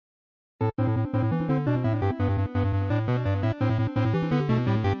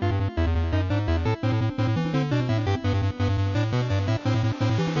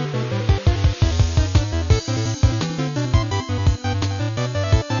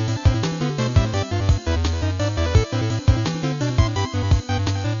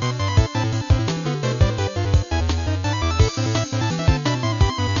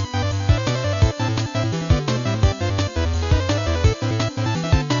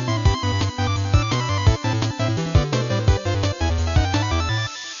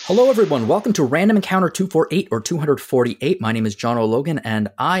Hello, everyone. Welcome to Random Encounter 248 or 248. My name is John O'Logan, and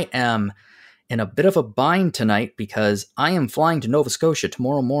I am in a bit of a bind tonight because I am flying to Nova Scotia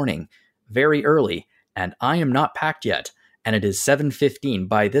tomorrow morning very early, and I am not packed yet, and it is 7:15.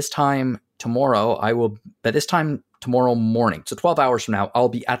 By this time tomorrow morning, so 12 hours from now, I'll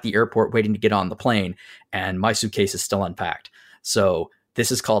be at the airport waiting to get on the plane, and my suitcase is still unpacked. So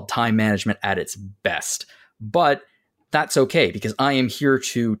this is called time management at its best. But that's okay, because I am here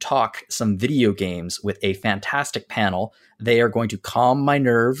to talk some video games with a fantastic panel. They are going to calm my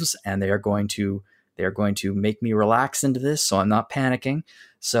nerves, and they are going to make me relax into this, so I'm not panicking.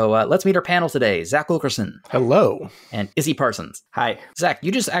 So let's meet our panel today. Zach Wilkerson. Hello. And Izzy Parsons. Hi. Zach,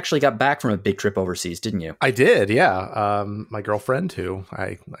 you just actually got back from a big trip overseas, didn't you? I did, yeah. My girlfriend, who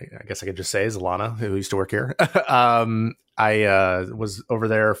I guess I could just say is Alana, who used to work here. I was over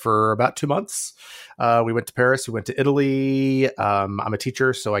there for about 2 months. We went to Paris. We went to Italy. I'm a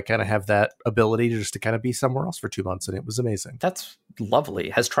teacher, so I kind of have that ability to kind of be somewhere else for 2 months, and it was amazing. That's lovely.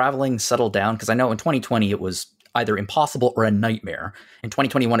 Has traveling settled down? Because I know in 2020 it was either impossible or a nightmare. In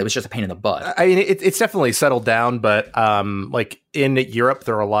 2021, it was just a pain in the butt. I mean, it's definitely settled down, but like in Europe,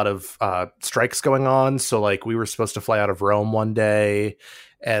 there are a lot of strikes going on. So like we were supposed to fly out of Rome one day,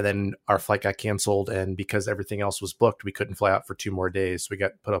 and then our flight got canceled. And because everything else was booked, we couldn't fly out for 2 more days. So we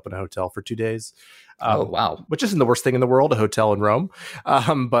got put up in a hotel for 2 days. Oh, wow. Which isn't the worst thing in the world, a hotel in Rome.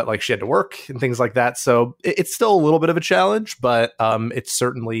 But like she had to work and things like that. So it's still a little bit of a challenge, but it's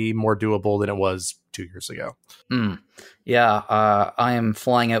certainly more doable than it was 2 years ago. Yeah, I am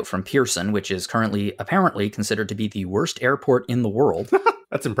flying out from Pearson, which is currently apparently considered to be the worst airport in the world.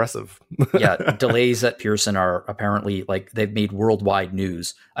 That's impressive. Yeah, delays at Pearson are apparently like they've made worldwide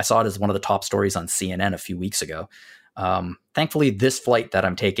news. I saw it as one of the top stories on CNN a few weeks ago. Thankfully, this flight that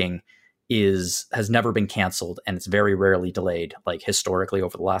I'm taking has never been canceled, and it's very rarely delayed, like historically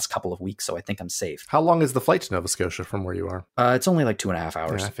over the last couple of weeks. So I think I'm safe. How long is the flight to Nova Scotia from where you are? It's only like 2.5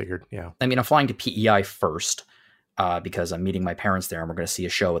 hours. Yeah, I figured. Yeah. I mean, I'm flying to PEI first. Because I'm meeting my parents there, and we're going to see a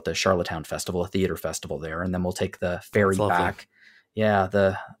show at the Charlottetown Festival, a theater festival there, and then we'll take the ferry back. Yeah,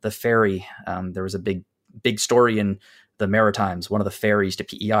 the ferry. There was a big story in the Maritimes. One of the ferries to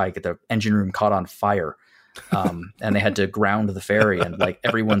PEI, the engine room caught on fire, and they had to ground the ferry, and like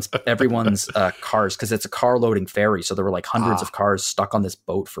everyone's cars, because it's a car loading ferry, so there were like hundreds of cars stuck on this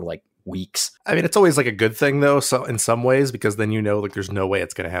boat for like weeks. I mean, it's always like a good thing though, so in some ways, because then like there's no way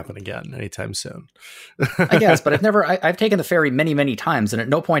it's going to happen again anytime soon. I guess, but I've taken the ferry many times, and at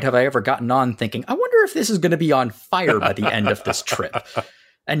no point have I ever gotten on thinking, I wonder if this is going to be on fire by the end of this trip.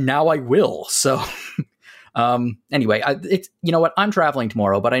 And now I will. So anyway, it's, you know what, I'm traveling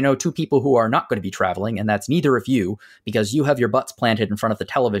tomorrow, but I know two people who are not going to be traveling, and that's neither of you, because you have your butts planted in front of the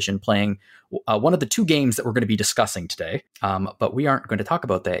television playing one of the two games that we're going to be discussing today. But we aren't going to talk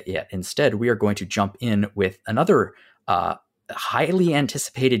about that yet. Instead, we are going to jump in with another highly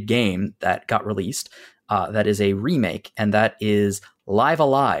anticipated game that got released. That is a remake, and that is Live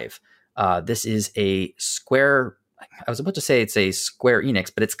Alive. This is a Square. I was about to say it's a Square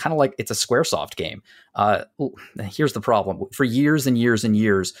Enix, but it's kind of like it's a Squaresoft game. Here's the problem. For years and years and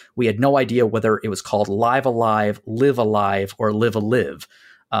years, we had no idea whether it was called Live Alive, Live Alive, or Live Alive.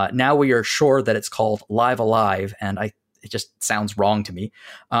 Now we are sure that it's called Live Alive, and it just sounds wrong to me.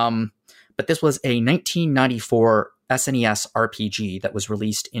 But this was a 1994 SNES RPG that was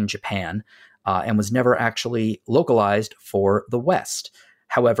released in Japan and was never actually localized for the West.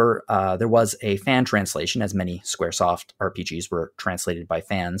 However, there was a fan translation, as many Squaresoft RPGs were translated by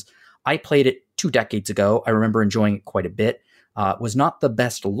fans. I played it 2 decades ago. I remember enjoying it quite a bit. It was not the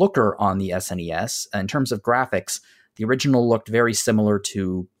best looker on the SNES. In terms of graphics, the original looked very similar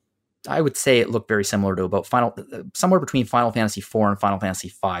to, I would say it looked very similar to about somewhere between Final Fantasy IV and Final Fantasy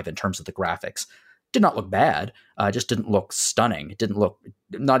V in terms of the graphics. Did not look bad, just didn't look stunning. It didn't look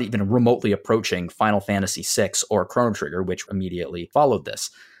not even remotely approaching Final Fantasy VI or Chrono Trigger, which immediately followed this.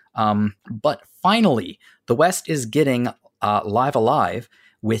 But finally, the West is getting Live Alive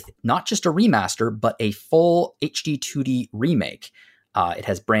with not just a remaster, but a full HD 2D remake. It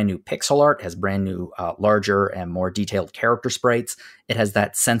has brand new pixel art, has brand new larger and more detailed character sprites. It has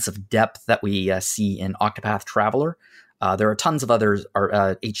that sense of depth that we see in Octopath Traveler. There are tons of other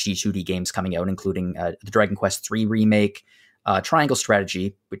HD 2D games coming out, including the Dragon Quest III remake, Triangle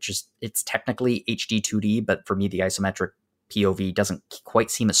Strategy, which is, it's technically HD 2D, but for me, the isometric POV doesn't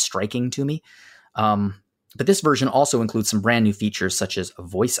quite seem as striking to me. But this version also includes some brand new features such as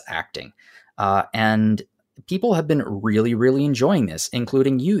voice acting. And people have been really, really enjoying this,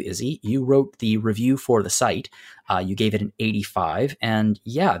 including you, Izzy. You wrote the review for the site. You gave it an 85, and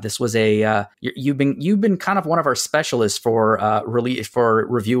yeah, this was you've been kind of one of our specialists for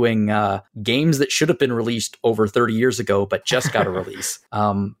reviewing games that should have been released over 30 years ago, but just got a release.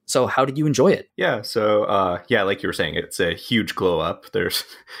 So how did you enjoy it? Yeah, so like you were saying, it's a huge glow up.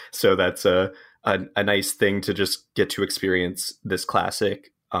 So that's a nice thing to just get to experience this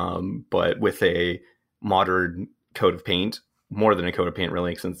classic, but with a modern coat of paint, more than a coat of paint,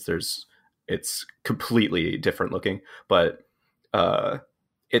 really, since it's completely different looking. But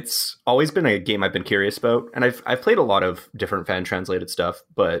it's always been a game I've been curious about, and I've played a lot of different fan translated stuff,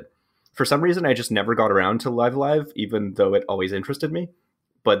 but for some reason I just never got around to Live Live, even though it always interested me.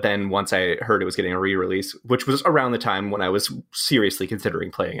 But then once I heard it was getting a re-release, which was around the time when I was seriously considering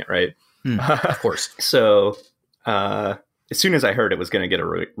playing it, right? Of course. So as soon as I heard it was going to get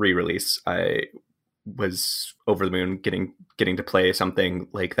a re-release, I was over the moon getting to play something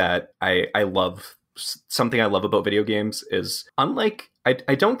like that. Something I love about video games is, unlike, I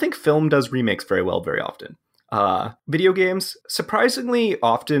don't think film does remakes very well very often. Video games, surprisingly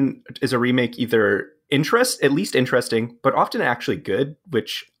often, is a remake either at least interesting, but often actually good,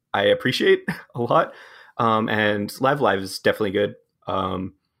 which I appreciate a lot. And Live Live is definitely good.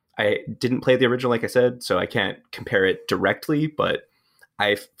 I didn't play the original, like I said, so I can't compare it directly, but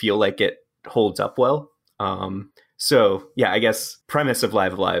I feel like it holds up well. So yeah, I guess premise of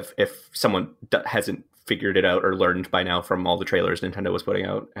Live Live, if someone hasn't figured it out or learned by now from all the trailers Nintendo was putting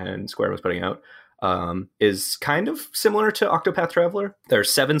out and Square was putting out, is kind of similar to Octopath Traveler.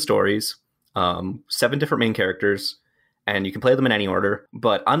 There's 7 stories, 7 different main characters, and you can play them in any order.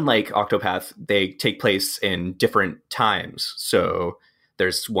 But unlike Octopath, they take place in different times. So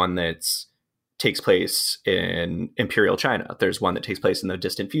there's one that's takes place in Imperial China. There's one that takes place in the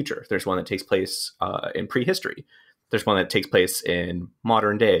distant future. There's one that takes place in prehistory. There's one that takes place in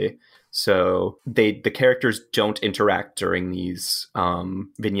modern day. So the characters don't interact during these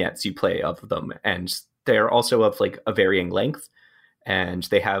vignettes you play of them. And they're also of like a varying length, and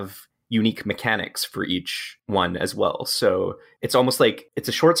they have unique mechanics for each one as well. So it's almost like it's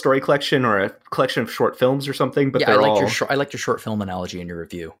a short story collection or a collection of short films or something, but yeah, I liked your short film analogy in your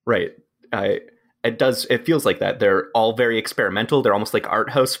review. Right. It feels like that. They're all very experimental. They're almost like art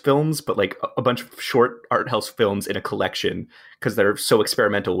house films, but like a bunch of short art house films in a collection, because they're so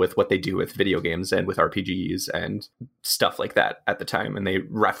experimental with what they do with video games and with RPGs and stuff like that at the time. And they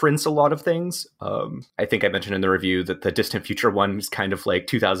reference a lot of things. I think I mentioned in the review that the distant future one is kind of like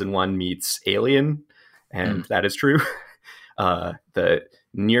 2001 meets Alien, and that is true. The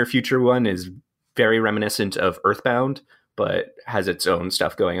near future one is very reminiscent of Earthbound, but has its own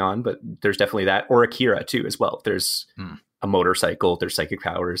stuff going on. But there's definitely that, or Akira too as well. There's a motorcycle, there's psychic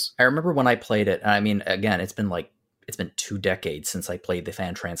powers. I remember when I played it, and I mean, again, it's been 2 decades since I played the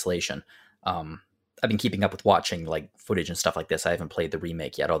fan translation. I've been keeping up with watching like footage and stuff like this. I haven't played the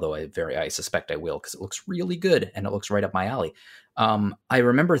remake yet, although I suspect I will, because it looks really good and it looks right up my alley. I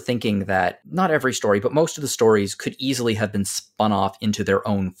remember thinking that not every story, but most of the stories could easily have been spun off into their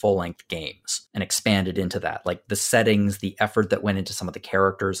own full-length games and expanded into that. Like the settings, the effort that went into some of the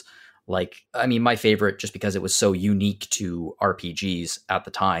characters. Like, I mean, my favorite, just because it was so unique to RPGs at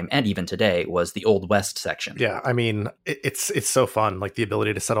the time and even today, was the Old West section. Yeah, I mean, it's so fun. Like the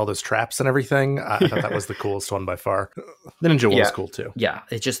ability to set all those traps and everything. I thought that was the coolest one by far. The Ninja World was cool too. Yeah,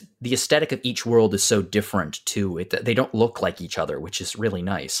 it's just the aesthetic of each world is so different too. They don't look like each other, which is really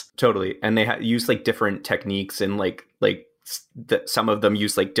nice. Totally, and they use like different techniques, and like some of them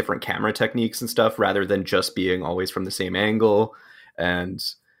use like different camera techniques and stuff, rather than just being always from the same angle. And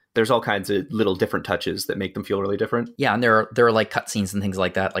there's all kinds of little different touches that make them feel really different. Yeah, and there are like cutscenes and things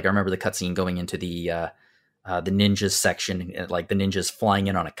like that. Like I remember the cutscene going into the ninjas section, like the ninjas flying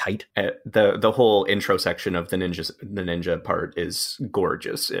in on a kite. The whole intro section of the ninja part is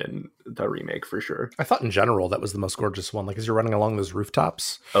gorgeous in the remake for sure. I thought in general that was the most gorgeous one. Like as you're running along those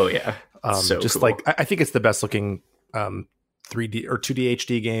rooftops. Oh yeah, so just cool. Like I think it's the best looking 3D or 2D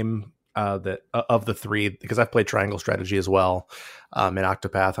HD game that of the 3, because I've played Triangle Strategy as well, in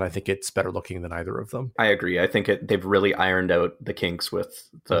Octopath, and I think it's better looking than either of them. I agree. I think they've really ironed out the kinks with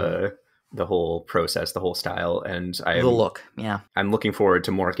the whole process, the whole style, and the look. Yeah, I'm looking forward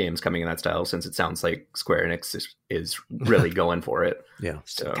to more games coming in that style, since it sounds like Square Enix is really going for it. Yeah,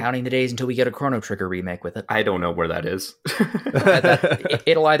 so counting the days until we get a Chrono Trigger remake with it. I don't know where that is.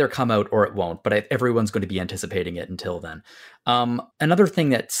 It'll either come out or it won't, but everyone's going to be anticipating it until then. Another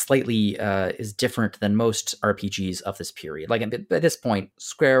thing that slightly is different than most RPGs of this period, like at this point,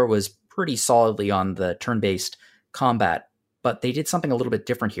 Square was pretty solidly on the turn-based combat but they did something a little bit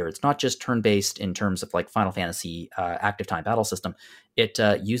different here. It's not just turn-based in terms of like Final Fantasy active time battle system. It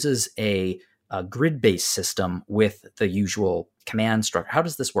uses a grid-based system with the usual command structure. How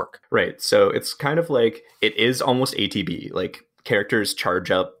does this work? Right. So it's kind of like, it is almost ATB. Like characters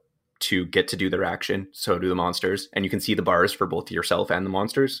charge up to get to do their action. So do the monsters. And you can see the bars for both yourself and the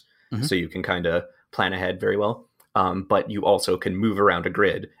monsters. Mm-hmm. So you can kind of plan ahead very well. But you also can move around a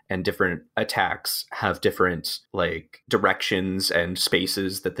grid, and different attacks have different like directions and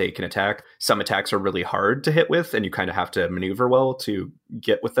spaces that they can attack. Some attacks are really hard to hit with, and you kind of have to maneuver well to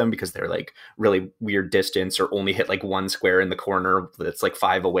get with them because they're like really weird distance, or only hit like one square in the corner that's like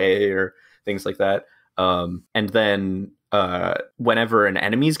 5 away, or things like that. And then whenever an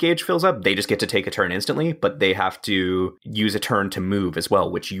enemy's gauge fills up, they just get to take a turn instantly, but they have to use a turn to move as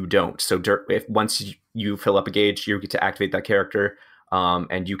well, which you don't. So if once you fill up a gauge, you get to activate that character,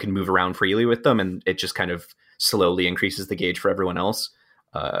 and you can move around freely with them, and it just kind of slowly increases the gauge for everyone else.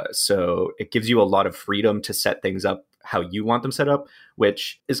 So it gives you a lot of freedom to set things up how you want them set up,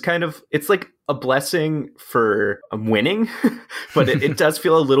 which is kind of, it's like a blessing for winning, but it does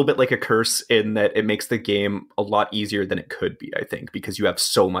feel a little bit like a curse in that it makes the game a lot easier than it could be, I think, because you have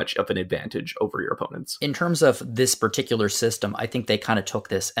so much of an advantage over your opponents. In terms of this particular system, I think they kind of took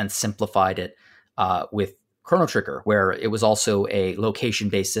this and simplified it with Chrono Trigger, where it was also a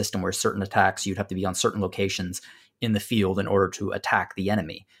location-based system where certain attacks, you'd have to be on certain locations in the field in order to attack the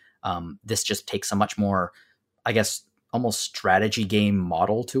enemy. This just takes a much more, I guess, almost strategy game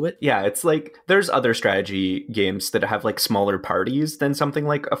model to it. Yeah, it's like there's other strategy games that have like smaller parties than something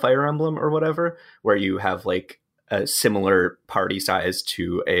like a Fire Emblem or whatever, where you have like a similar party size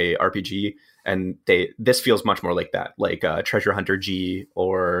to a RPG. And this feels much more like that, like Treasure Hunter G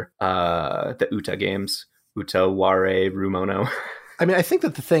or the Uta games, Uta, Ware, Rumono. I mean, I think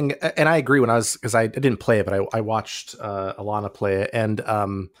that the thing, and I agree because I didn't play it, but I watched Alana play it, and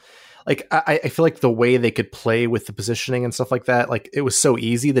like I feel like the way they could play with the positioning and stuff like that, like it was so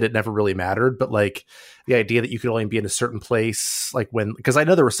easy that it never really mattered. But like the idea that you could only be in a certain place, like because I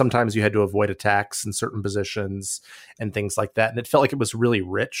know there were sometimes you had to avoid attacks in certain positions and things like that, and it felt like it was really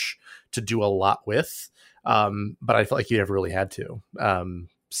rich to do a lot with. But I felt like you never really had to.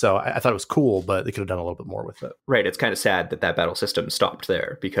 So I thought it was cool, but they could have done a little bit more with it. Right. It's kind of sad that battle system stopped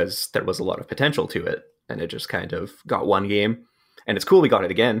there because there was a lot of potential to it, and it just kind of got one game. And it's cool we got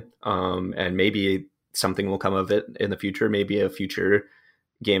it again. And maybe something will come of it in the future. Maybe a future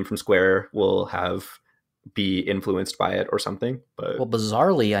game from Square will be influenced by it or something. But well,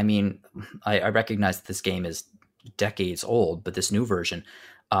 bizarrely, I mean, I recognize that this game is decades old, but this new version,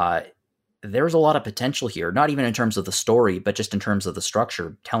 there's a lot of potential here, not even in terms of the story, but just in terms of the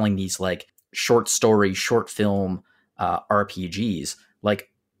structure, telling these like short story, short film RPGs. Like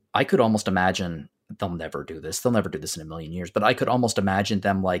I could almost imagine they'll never do this. They'll never do this in a million years, but I could almost imagine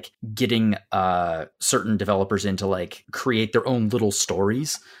them like getting certain developers in to like create their own little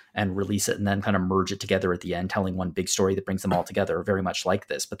stories and release it and then kind of merge it together at the end, telling one big story that brings them all together, very much like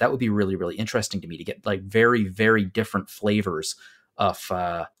this. But that would be really, really interesting to me to get like very, very different flavors of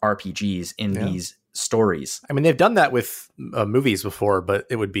RPGs in these stories. I mean, they've done that with movies before, but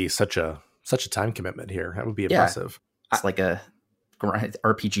it would be such a time commitment here. That would be impressive. It's like a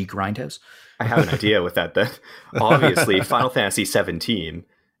RPG grindhouse. I have an idea with that. That obviously Final Fantasy 17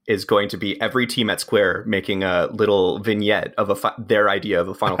 is going to be every team at Square making a little vignette of their idea of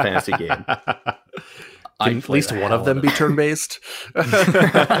a Final Fantasy game. Can at least one of them be turn-based?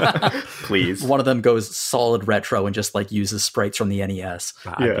 Please. One of them goes solid retro and just like uses sprites from the NES.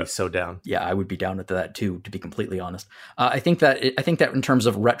 I'd be so down. Yeah, I would be down with that too, to be completely honest. I think that in terms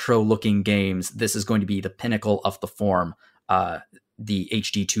of retro-looking games, this is going to be the pinnacle of the form, the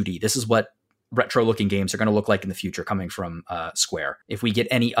HD 2D. This is what retro-looking games are going to look like in the future coming from Square. If we get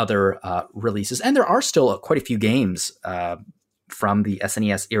any other releases, and there are still quite a few games from the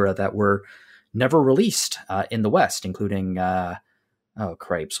SNES era that were never released in the West, including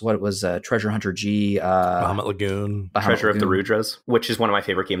what was Treasure Hunter G, Bahamut Lagoon, Treasure of the Rudras, which is one of my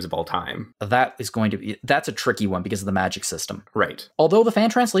favorite games of all time. That's a tricky one because of the magic system, right? Although the fan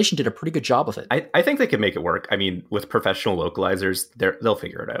translation did a pretty good job of it. I think they could make it work. I mean, with professional localizers, they'll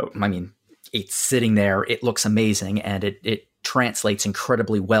figure it out. I mean, it's sitting there, it looks amazing, and it translates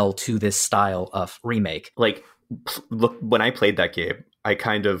incredibly well to this style of remake. Like, look, when I played that game, I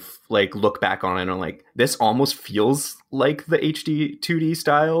kind of like look back on it and I'm like, this almost feels like the HD 2D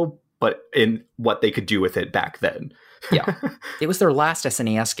style, but in what they could do with it back then. Yeah. It was their last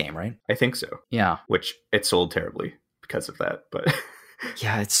SNES game, right? I think so. Yeah. Which it sold terribly because of that. But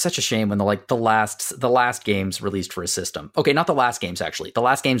Yeah, it's such a shame when the last games released for a system. Okay, not the last games actually. The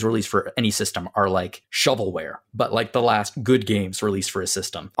last games released for any system are like shovelware, but like the last good games released for a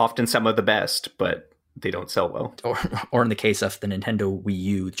system. Often some of the best, but they don't sell well. Or in the case of the Nintendo Wii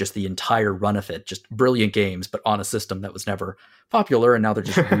U, just the entire run of it, just brilliant games, but on a system that was never popular, and now they're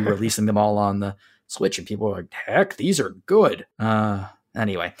just re-releasing them all on the Switch, and people are like, heck, these are good.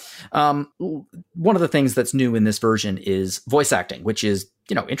 Anyway, one of the things that's new in this version is voice acting, which is,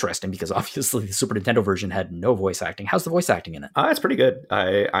 interesting because obviously the Super Nintendo version had no voice acting. How's the voice acting in it? It's pretty good.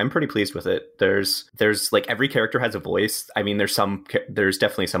 I'm pretty pleased with it. There's like every character has a voice. I mean, there's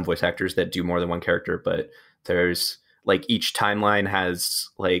definitely some voice actors that do more than one character, but there's like each timeline has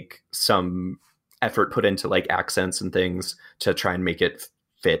like some effort put into like accents and things to try and make it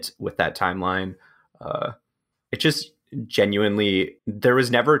fit with that timeline. It just genuinely, there was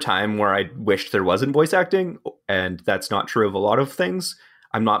never a time where I wished there wasn't voice acting, and that's not true of a lot of things.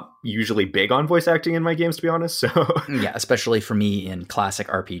 I'm not usually big on voice acting in my games, to be honest. So yeah, especially for me in classic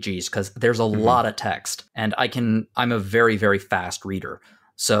RPGs, because there's a lot of text, and I'm a very, very fast reader.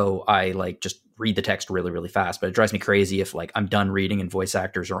 So I like just read the text really, really fast, but it drives me crazy if like I'm done reading and voice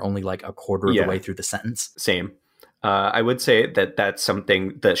actors are only like a quarter of the way through the sentence. Same. I would say that's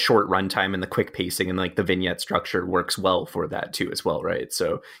something, the short runtime and the quick pacing and like the vignette structure works well for that too as well, right?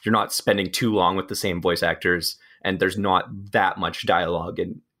 So you're not spending too long with the same voice actors, and there's not that much dialogue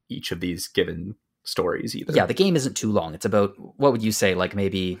in each of these given stories either. Yeah, the game isn't too long. It's about, what would you say, like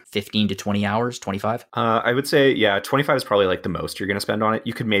maybe 15 to 20 hours, 25? I would say, 25 is probably like the most you're going to spend on it.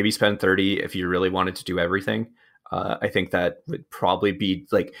 You could maybe spend 30 if you really wanted to do everything. I think that would probably be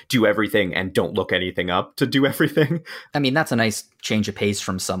like do everything and don't look anything up to do everything. I mean, that's a nice change of pace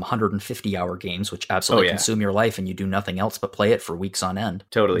from some 150-hour games, which absolutely consume your life and you do nothing else but play it for weeks on end.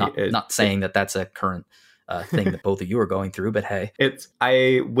 Totally. Not saying that that's a current thing that both of you are going through, but hey.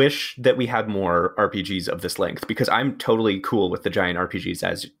 I wish that we had more RPGs of this length, because I'm totally cool with the giant RPGs,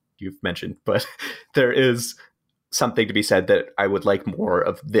 as you've mentioned, but there is something to be said that I would like more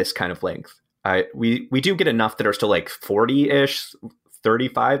of this kind of length. We do get enough that are still like 40-ish,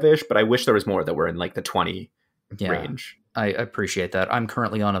 35-ish, but I wish there was more that were in like the 20 range. I appreciate that. I'm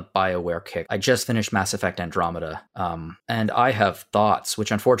currently on a BioWare kick. I just finished Mass Effect Andromeda, and I have thoughts, which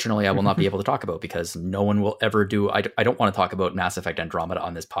unfortunately I will not be able to talk about because no one will ever do. I don't want to talk about Mass Effect Andromeda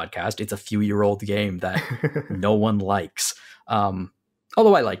on this podcast. It's a few-year-old game that no one likes.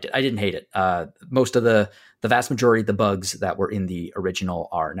 Although I liked it. I didn't hate it. Most of the vast majority of the bugs that were in the original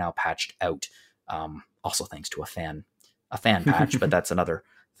are now patched out. Also thanks to a fan patch, but that's another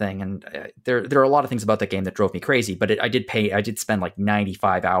thing. And there are a lot of things about that game that drove me crazy, but I did spend like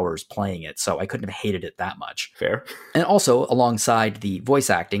 95 hours playing it, so I couldn't have hated it that much. Fair. And also, alongside the voice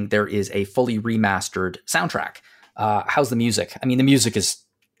acting, there is a fully remastered soundtrack. How's the music? I mean, the music is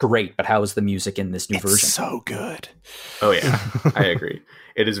great, but how is the music in this new version? It's so good. Oh yeah, I agree.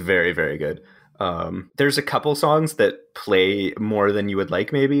 It is very, very good. There's a couple songs that play more than you would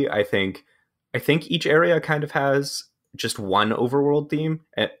like, maybe. I think each area kind of has just one overworld theme,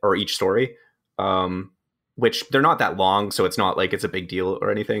 or each story, which they're not that long, so it's not like it's a big deal or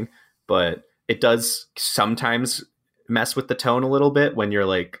anything, but it does sometimes mess with the tone a little bit when you're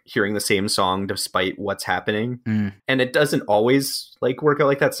like hearing the same song despite what's happening. And it doesn't always like work out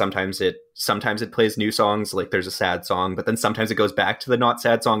like that. Sometimes it plays new songs, like there's a sad song, but then sometimes it goes back to the not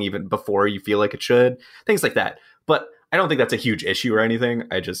sad song even before you feel like it should, things like that. But I don't think that's a huge issue or anything.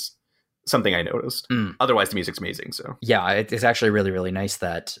 Something I noticed. Otherwise the music's amazing. So yeah, it's actually really, really nice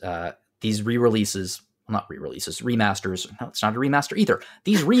that these remasters. No, it's not a remaster either.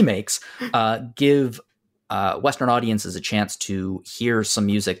 These remakes give Western audiences a chance to hear some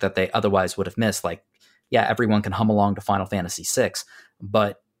music that they otherwise would have missed. Like, yeah, everyone can hum along to Final Fantasy VI,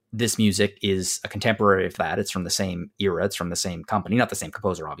 but this music is a contemporary of that. It's from the same era. It's from the same company, not the same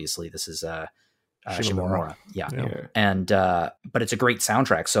composer, obviously. This is Shimomura. Yeah. And but it's a great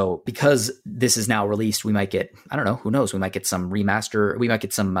soundtrack. So because this is now released, we might get, I don't know, who knows, we might get some remaster, we might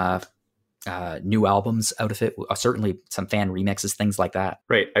get some new albums out of it, certainly some fan remixes, things like that.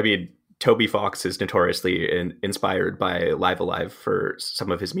 Right. I mean, Toby Fox is notoriously inspired by Live Alive for some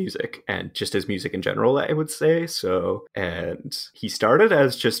of his music, and just his music in general, I would say. So, and he started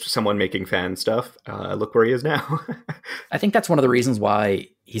as just someone making fan stuff. Look where he is now. I think that's one of the reasons why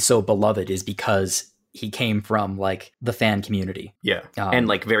he's so beloved, is because he came from like the fan community. Yeah. And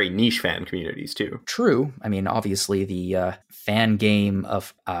like very niche fan communities too. True. I mean, obviously the fan game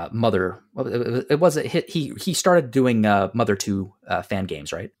of Mother, it was a hit. He started doing Mother 2 fan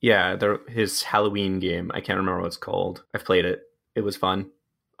games, right? Yeah. His Halloween game. I can't remember what it's called. I've played it. It was fun.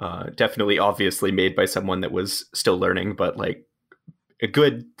 Definitely obviously made by someone that was still learning, but like a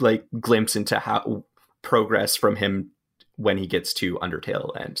good like glimpse into how progress from him when he gets to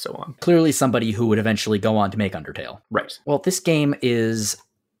Undertale and so on. Clearly somebody who would eventually go on to make Undertale. Right. Well, this game is,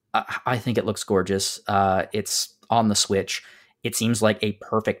 I think it looks gorgeous. It's on the Switch. It seems like a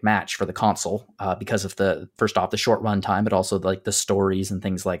perfect match for the console because of first off, the short run time, but also like the stories and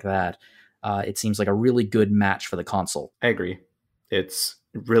things like that. It seems like a really good match for the console. I agree. It's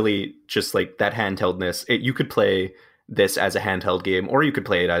really just like that handheldness. You could play this as a handheld game, or you could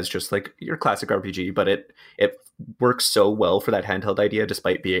play it as just like your classic RPG, but it works so well for that handheld idea,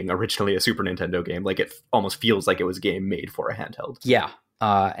 despite being originally a Super Nintendo game. Like it almost feels like it was a game made for a handheld. Yeah.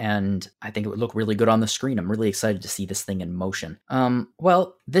 And I think it would look really good on the screen. I'm really excited to see this thing in motion.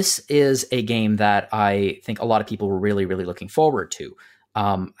 Well, this is a game that I think a lot of people were really, really looking forward to.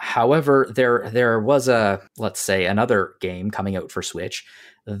 However, there was let's say, another game coming out for Switch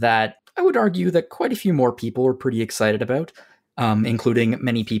that I would argue that quite a few more people were pretty excited about, including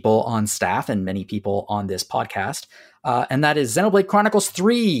many people on staff and many people on this podcast. And that is Xenoblade Chronicles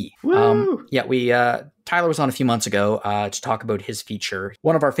 3. Tyler was on a few months ago to talk about his feature.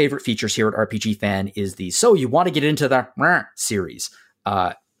 One of our favorite features here at RPG Fan is the So You Want to Get Into the series.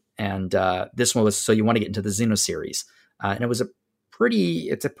 And this one was So You Want to Get Into the Xeno series. And it was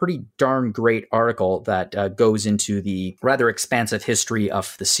it's a pretty darn great article that goes into the rather expansive history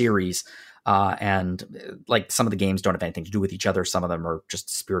of the series. And like some of the games don't have anything to do with each other. Some of them are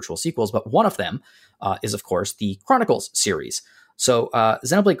just spiritual sequels, but one of them is, of course, the Chronicles series. So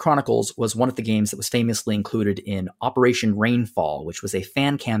Xenoblade Chronicles was one of the games that was famously included in Operation Rainfall, which was a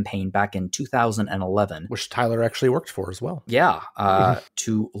fan campaign back in 2011. Which Tyler actually worked for as well. Yeah,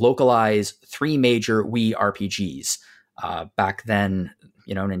 to localize 3 major Wii RPGs. Back then,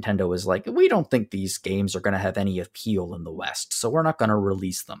 Nintendo was like, we don't think these games are going to have any appeal in the West, so we're not going to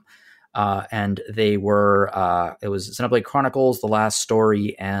release them. And they were, it was Xenoblade Chronicles, The Last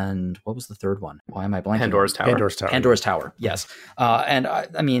Story, and what was the third one? Why am I blanking? Pandora's Tower. Pandora's Tower, yes. And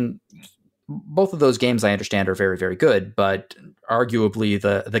I mean, both of those games I understand are very, very good, but arguably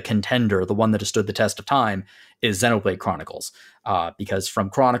the contender, the one that has stood the test of time, is Xenoblade Chronicles. Because from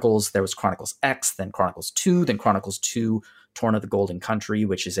Chronicles, there was Chronicles X, then Chronicles 2, then Chronicles 2, Torn of the Golden Country,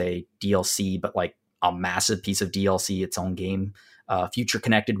 which is a DLC, but like a massive piece of DLC, its own game. Future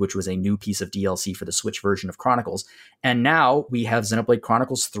Connected, which was a new piece of DLC for the Switch version of Chronicles. And now we have Xenoblade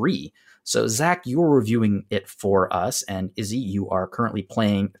Chronicles 3. So Zach, you're reviewing it for us, and Izzy, you are currently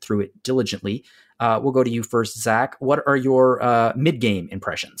playing through it diligently. We'll go to you first, Zach. What are your mid-game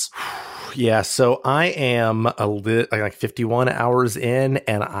impressions? Yeah, so I am like 51 hours in,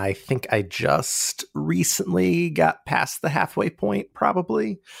 and I think I just recently got past the halfway point,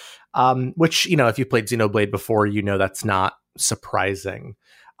 probably. Which, if you played Xenoblade before, that's not surprising.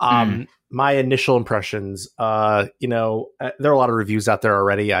 My initial impressions, there are a lot of reviews out there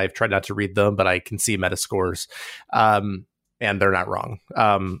already. I've tried not to read them, but I can see Metascores, and they're not wrong.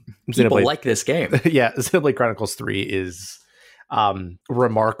 People like this game. Yeah, Xenoblade Chronicles 3 is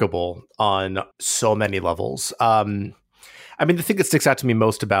remarkable on so many levels. I mean, the thing that sticks out to me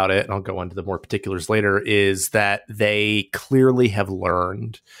most about it, and I'll go into the more particulars later, is that they clearly have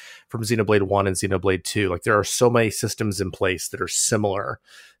learned from Xenoblade 1 and Xenoblade 2. Like, there are so many systems in place that are similar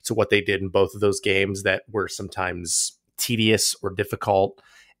to what they did in both of those games that were sometimes tedious or difficult,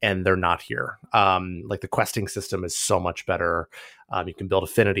 and they're not here. Like, the questing system is so much better. You can build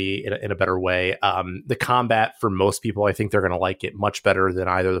affinity in a better way. The combat, for most people, I think they're going to like it much better than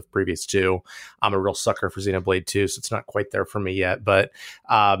either of the previous two. I'm a real sucker for Xenoblade 2, so it's not quite there for me yet, but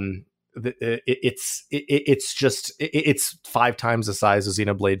it's 5 times the size of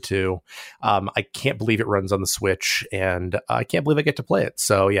Xenoblade 2. I can't believe it runs on the Switch, and I can't believe I get to play it.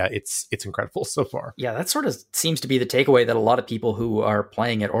 So yeah, it's incredible so far. Yeah, that sort of seems to be the takeaway that a lot of people who are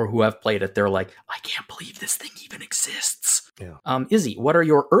playing it or who have played it, they're like, I can't believe this thing even exists. Yeah. Izzy, what are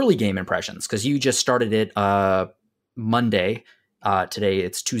your early game impressions? Because you just started it Monday. Today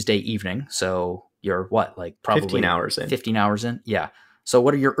it's Tuesday evening, so you're probably 15 hours in. 15 hours in? Yeah. So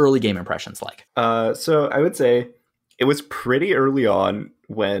what are your early game impressions like? So I would say it was pretty early on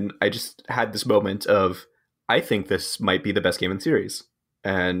when I just had this moment of, I think this might be the best game in the series.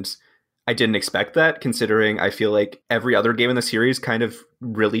 And I didn't expect that, considering I feel like every other game in the series kind of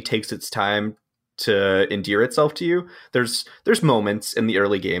really takes its time to endear itself to you. There's moments in the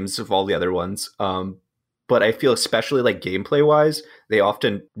early games of all the other ones. But I feel especially like gameplay wise, they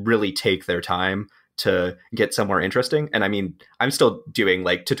often really take their time to get somewhere interesting. And I mean, I'm still doing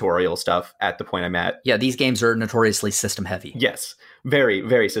like tutorial stuff at the point I'm at. Yeah, these games are notoriously system heavy. Yes, very,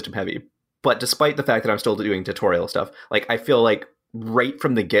 very system heavy. But despite the fact that I'm still doing tutorial stuff, like I feel like right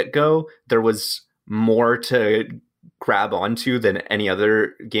from the get-go, there was more to grab onto than any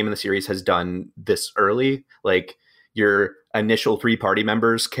other game in the series has done this early. Like, your initial 3 party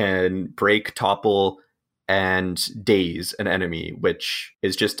members can break, topple, and daze an enemy, which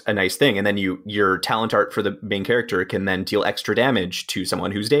is just a nice thing. And then your talent art for the main character can then deal extra damage to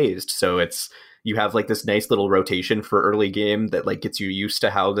someone who's dazed. So you have like this nice little rotation for early game that like gets you used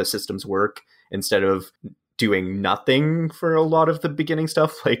to how the systems work, instead of doing nothing for a lot of the beginning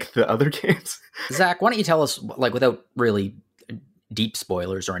stuff like the other games. Zach, why don't you tell us, like, without really deep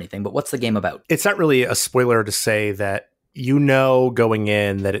spoilers or anything, but what's the game about? It's not really a spoiler to say that going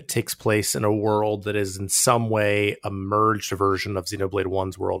in that it takes place in a world that is in some way a merged version of Xenoblade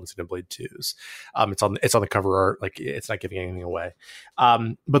 1's world and Xenoblade 2's. It's on the cover art, like it's not giving anything away.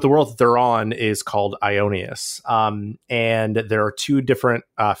 But the world that they're on is called Ionius. And there are 2 different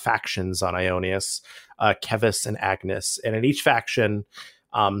factions on Ionius, Kevis and Agnes. And in each faction,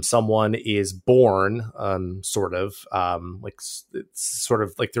 someone is born like it's sort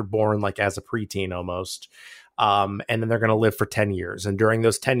of like they're born like as a preteen almost. And then they're going to live for 10 years. And during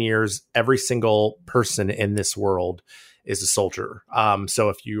those 10 years, every single person in this world is a soldier. So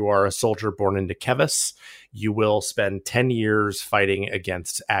if you are a soldier born into Kevis, you will spend 10 years fighting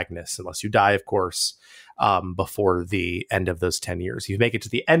against Agnes, unless you die, of course, before the end of those 10 years. If you make it to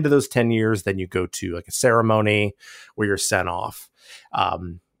the end of those 10 years, then you go to like a ceremony where you're sent off.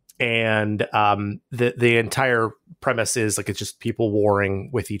 The entire premise is like it's just people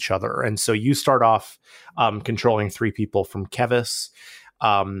warring with each other. And so you start off controlling 3 people from Kevis.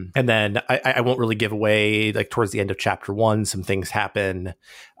 And then I won't really give away, like towards the end of chapter 1, some things happen,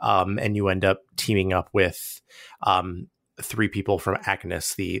 and you end up teaming up with 3 people from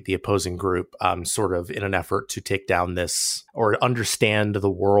Agnes, the opposing group, sort of in an effort to take down this or understand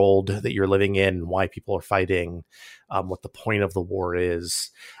the world that you're living in, why people are fighting, what the point of the war is.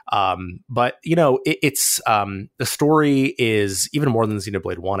 But it's the story is even more than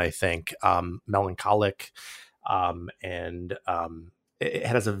Xenoblade 1, I think, melancholic, and it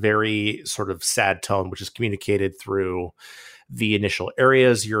has a very sort of sad tone, which is communicated through the initial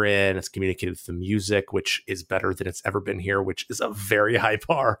areas you're in. It's communicated with the music, which is better than it's ever been here, which is a very high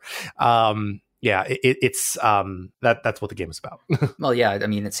bar. It's that's what the game is about. Well, yeah, I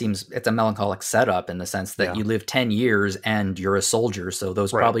mean, it's a melancholic setup in the sense that you live 10 years and you're a soldier. So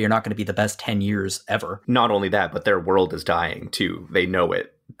those probably are not going to be the best 10 years ever. Not only that, but their world is dying too. They know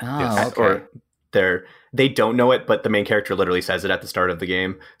it. Oh, yes. Okay. Or they don't know it, but the main character literally says it at the start of the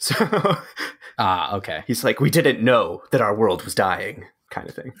game. So okay. He's like, we didn't know that our world was dying, kind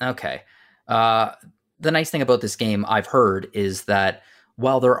of thing. Okay. The nice thing about this game, I've heard, is that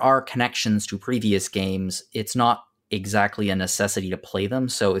while there are connections to previous games, it's not exactly a necessity to play them.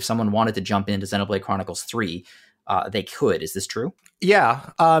 So if someone wanted to jump into Xenoblade Chronicles 3, they could. Is this true? Yeah,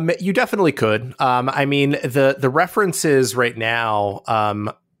 you definitely could. I mean, the references right now,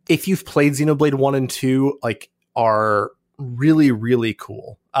 if you've played Xenoblade 1 and 2, like, are really, really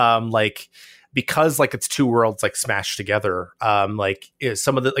cool. Because like it's 2 worlds like smashed together. Some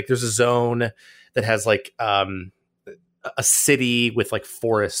of the, like, there's a zone that has like a city with like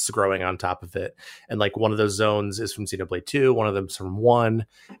forests growing on top of it, and like one of those zones is from Xenoblade 2, one of them's from 1,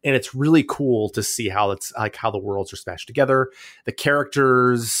 and it's really cool to see how it's like how the worlds are smashed together. The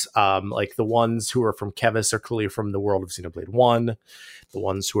characters, like the ones who are from Kevis are clearly from the world of Xenoblade 1. The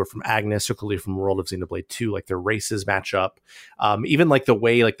ones who are from Agnes are clearly from the world of Xenoblade 2. Like their races match up. Even like the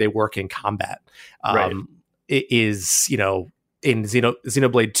way like they work in combat. It is, in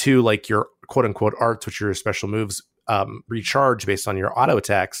Xenoblade 2, like your quote unquote arts, which are your special moves, recharge based on your auto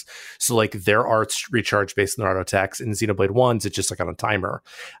attacks. So like their arts recharge based on their auto attacks. In Xenoblade 1's, it's just like on a timer.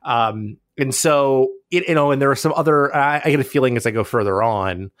 And so and there are some other, I get a feeling as I go further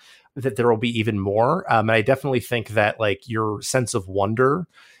on that there will be even more. And I definitely think that like your sense of wonder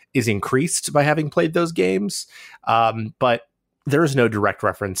is increased by having played those games. But there's no direct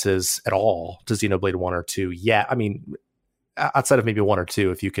references at all to Xenoblade 1 or 2 yet. I mean, outside of maybe 1 or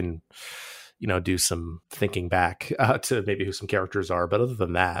 2, if you can, do some thinking back to maybe who some characters are. But other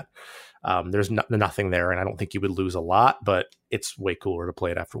than that, there's nothing there. And I don't think you would lose a lot, but it's way cooler to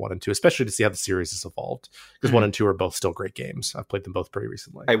play it after 1 and 2, especially to see how the series has evolved. Because 1 and 2 are both still great games. I've played them both pretty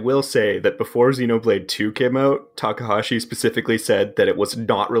recently. I will say that before Xenoblade 2 came out, Takahashi specifically said that it was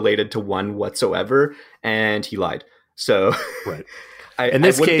not related to 1 whatsoever, and he lied. So right. In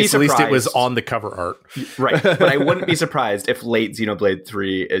this case, at least it was on the cover art. Right. But I wouldn't be surprised if late Xenoblade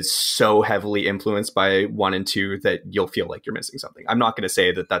 3 is so heavily influenced by 1 and 2 that you'll feel like you're missing something. I'm not going to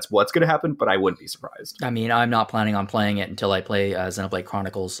say that that's what's going to happen, but I wouldn't be surprised. I mean, I'm not planning on playing it until I play Xenoblade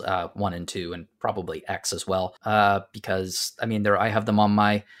Chronicles 1 and 2, and probably X as well. Because, I mean, I have them on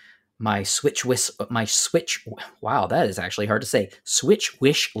my my Switch. Wow, that is actually hard to say. Switch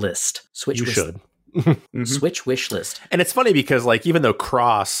wish list. You should. Switch wish list. And it's funny because, like, even though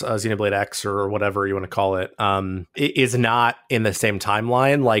Cross, Xenoblade X or whatever you want to call it, it is not in the same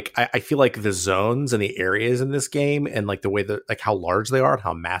timeline. Like, I feel like the zones and the areas in this game and like the way that, like, how large they are and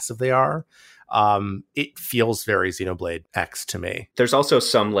how massive they are, it feels very Xenoblade X to me. There's also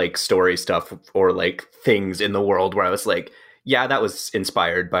some like story stuff or like things in the world where I was like, yeah, that was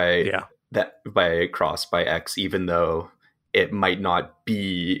inspired by by Cross, by X, even though it might not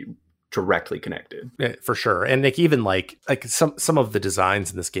be directly connected. Yeah, for sure. And like even like some of the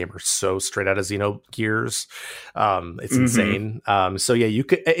designs in this game are so straight out of Xenogears. It's insane. So yeah,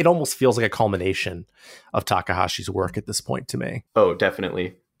 it almost feels like a culmination of Takahashi's work at this point to me. Oh,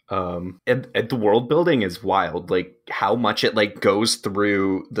 definitely. And the world building is wild. Like how much it like goes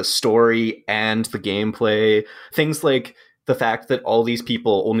through the story and the gameplay. Things like the fact that all these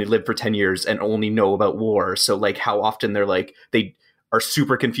people only live for 10 years and only know about war. So like how often they're like, they are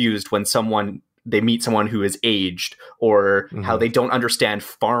super confused when they meet someone who is aged, or how they don't understand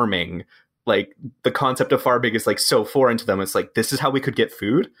farming. Like the concept of farming is like so foreign to them. It's like, this is how we could get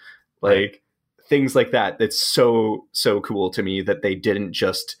food. Like things like that. It's so cool to me that they didn't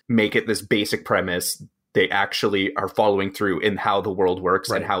just make it this basic premise. They actually are following through in how the world works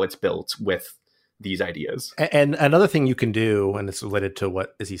and how it's built with these ideas. And another thing you can do, and it's related to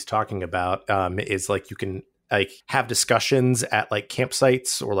what Izzy's talking about, is like you can like have discussions at like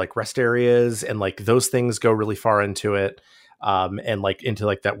campsites or like rest areas, and like those things go really far into it, and like into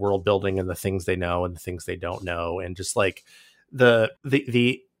like that world building and the things they know and the things they don't know, and just like the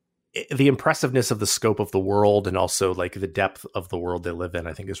impressiveness of the scope of the world and also like the depth of the world they live in,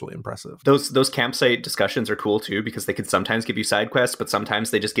 I think is really impressive. Those campsite discussions are cool too, because they can sometimes give you side quests, but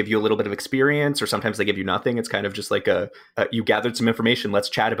sometimes they just give you a little bit of experience, or sometimes they give you nothing. It's kind of just like you gathered some information. Let's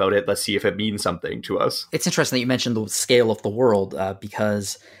chat about it. Let's see if it means something to us. It's interesting that you mentioned the scale of the world,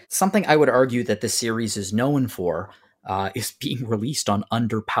 because something I would argue that this series is known for is being released on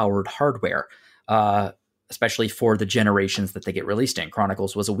underpowered hardware. Especially for the generations that they get released in.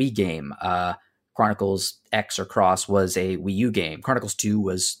 Chronicles was a Wii game. Chronicles X or Cross was a Wii U game. Chronicles 2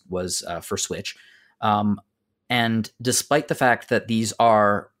 was for Switch. And despite the fact that these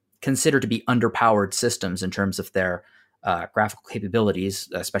are considered to be underpowered systems in terms of their graphical capabilities,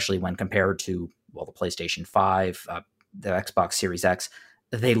 especially when compared to, well, the PlayStation 5, the Xbox Series X,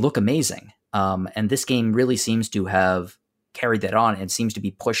 they look amazing. And this game really seems to have carried that on and seems to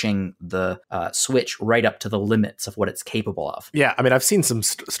be pushing the Switch right up to the limits of what it's capable of. Yeah, I mean, I've seen some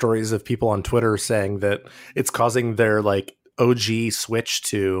stories of people on Twitter saying that it's causing their like OG Switch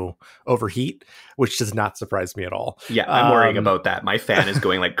to overheat, which does not surprise me at all. Yeah, I'm worrying about that. My fan is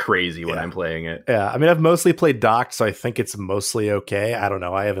going like crazy when I'm playing it. Yeah, I mean, I've mostly played docked, so I think it's mostly okay. I don't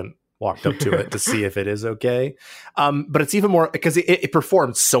know. I haven't walked up to it to see if it is okay. But it's even more because it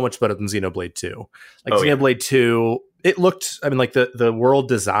performed so much better than Xenoblade 2. Like Xenoblade 2, it looked, I mean, like the world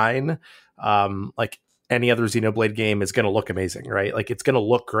design, like any other Xenoblade game is going to look amazing, right? Like it's going to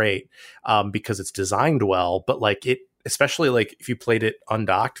look great because it's designed well, but like it, especially like if you played it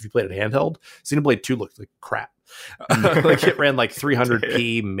undocked, if you played it handheld, Xenoblade 2 looked like crap. Like it ran like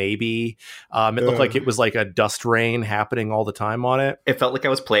 300p maybe. It looked like it was like a dust rain happening all the time on it. It felt like I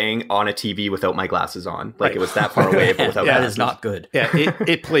was playing on a TV without my glasses on. Like it was that far away, but without that is not good. Yeah,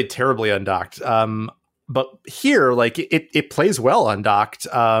 it played terribly undocked. But here, like it plays well undocked.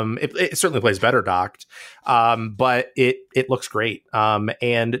 It certainly plays better docked. But it looks great.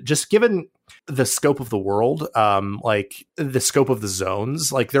 And just given the scope of the world, like the scope of the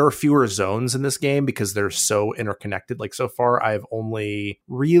zones, like there are fewer zones in this game because they're so interconnected. Like so far, I've only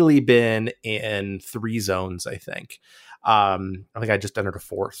really been in 3 zones, I think. I think I just entered a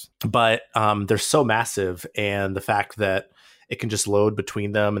 4th, but they're so massive, and the fact that it can just load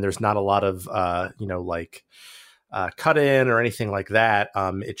between them, and there's not a lot of cut in or anything like that.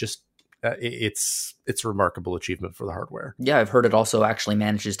 It just it's a remarkable achievement for the hardware. Yeah, I've heard it also actually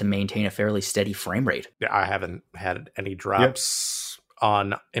manages to maintain a fairly steady frame rate. Yeah, I haven't had any drops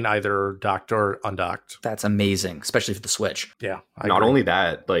in either docked or undocked. That's amazing, especially for the Switch. Yeah. Not only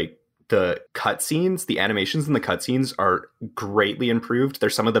that, like the cutscenes, the animations in the cutscenes are greatly improved.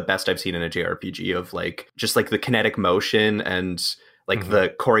 They're some of the best I've seen in a JRPG, of like just like the kinetic motion and like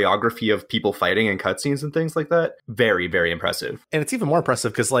the choreography of people fighting in cutscenes and things like that. Very, very impressive. And it's even more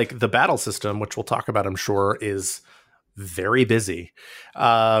impressive because like the battle system, which we'll talk about, I'm sure, is very busy.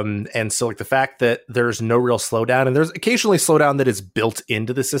 And so like the fact that there's no real slowdown, and there's occasionally slowdown that is built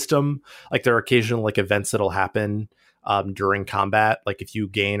into the system. Like there are occasional like events that'll happen during combat. Like if you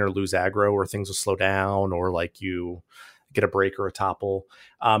gain or lose aggro, or things will slow down, or like you get a break or a topple.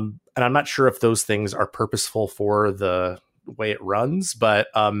 And I'm not sure if those things are purposeful for the way it runs, but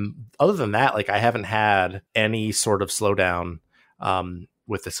other than that, like I haven't had any sort of slowdown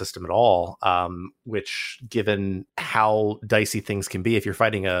with the system at all, which, given how dicey things can be if you're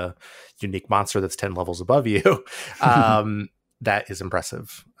fighting a unique monster that's 10 levels above you, that is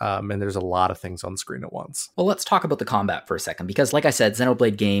impressive. And there's a lot of things on the screen at once. Well, let's talk about the combat for a second, because like I said,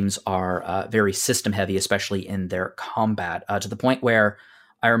 Xenoblade games are very system heavy, especially in their combat, to the point where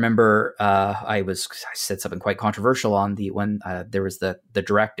I remember I said something quite controversial on when there was the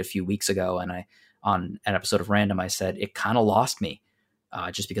direct a few weeks ago, and on an episode of Random, I said it kind of lost me.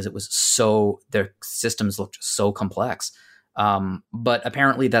 Just because it was their systems looked so complex. But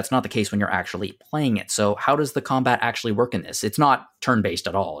apparently that's not the case when you're actually playing it. So how does the combat actually work in this? It's not turn-based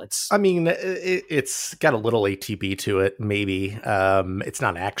at all. It's got a little ATB to it, maybe. It's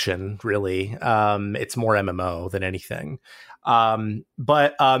not action, really. It's more MMO than anything. The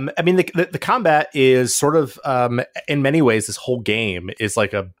combat is sort of, in many ways, this whole game is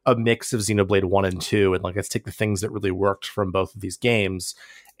like a mix of Xenoblade 1 and 2. And like, let's take the things that really worked from both of these games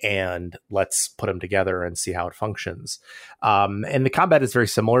and let's put them together and see how it functions. And the combat is very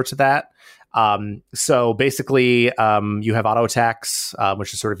similar to that. So basically, you have auto attacks,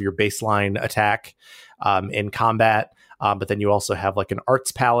 which is sort of your baseline attack, in combat. But then you also have like an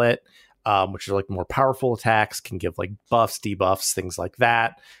arts palette, which are like more powerful attacks, can give like buffs, debuffs, things like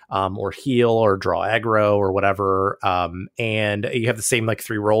that, or heal or draw aggro or whatever. And you have the same like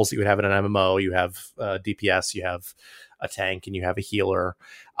 3 roles that you would have in an MMO. You have DPS, you have a tank, and you have a healer.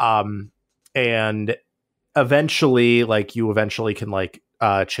 And eventually, like you can like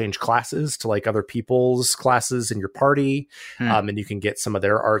change classes to like other people's classes in your party. And you can get some of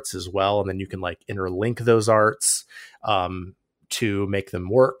their arts as well. And then you can like interlink those arts to make them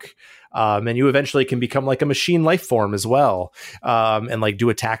work. And you eventually can become like a machine life form as well, and like do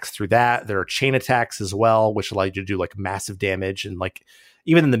attacks through that. There are chain attacks as well, which allow you to do like massive damage. And like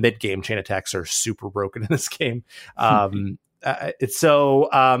even in the mid game, chain attacks are super broken in this game. It's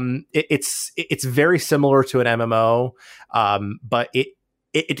very similar to an MMO, but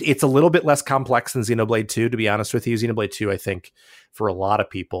it's a little bit less complex than Xenoblade 2, to be honest with you. Xenoblade 2, I think, for a lot of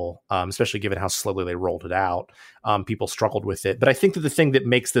people, especially given how slowly they rolled it out, people struggled with it. But I think that the thing that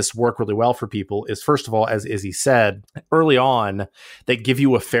makes this work really well for people is, first of all, as Izzy said, early on, they give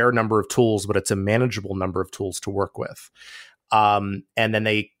you a fair number of tools, but it's a manageable number of tools to work with. And then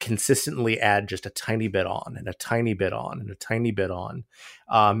they consistently add just a tiny bit on and a tiny bit on and a tiny bit on,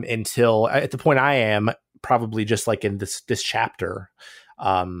 until at the point I am, probably just like in this chapter,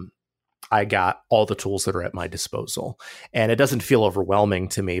 I got all the tools that are at my disposal, and it doesn't feel overwhelming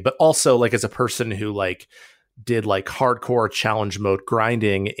to me. But also, like, as a person who like did like hardcore challenge mode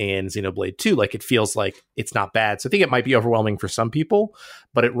grinding in Xenoblade 2, like it feels like it's not bad. So I think it might be overwhelming for some people,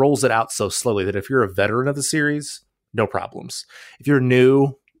 but it rolls it out so slowly that if you're a veteran of the series, no problems. If you're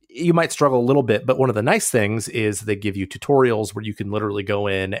new, you might struggle a little bit, but one of the nice things is they give you tutorials where you can literally go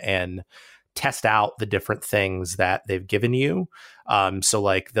in and test out the different things that they've given you. So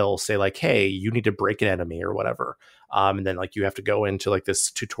like they'll say like, hey, you need to break an enemy or whatever. And then like you have to go into like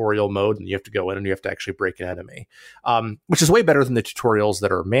this tutorial mode and you have to go in and you have to actually break an enemy, which is way better than the tutorials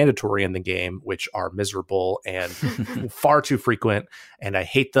that are mandatory in the game, which are miserable and far too frequent. And I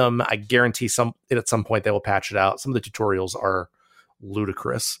hate them. I guarantee at some point they will patch it out. Some of the tutorials are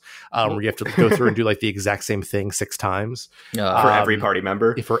ludicrous, where you have to go through and do like the exact same thing 6 times for every party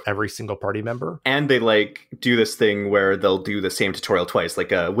member, for every single party member. And they like do this thing where they'll do the same tutorial twice.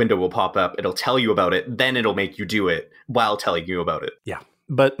 Like a window will pop up, it'll tell you about it, then it'll make you do it while telling you about it. Yeah,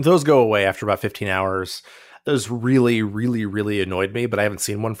 but those go away after about 15 hours. Those really, really, really annoyed me, but I haven't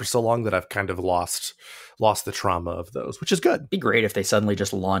seen one for so long that I've kind of lost the trauma of those, which is good. It'd be great if they suddenly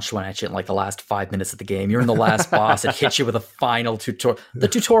just launched one at you in like the last 5 minutes of the game. You're in the last boss. It hits you with a final tutorial. The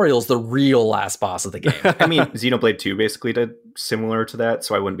tutorial's the real last boss of the game. I mean, Xenoblade 2 basically did similar to that,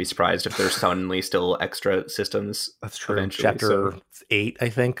 so I wouldn't be surprised if there's suddenly still extra systems. That's true. Chapter 8, I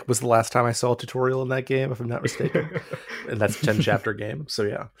think, was the last time I saw a tutorial in that game, if I'm not mistaken. And that's a 10-chapter game, so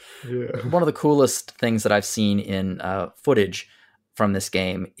yeah. One of the coolest things that I've seen in footage from this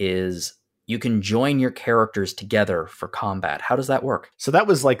game is you can join your characters together for combat. How does that work? So that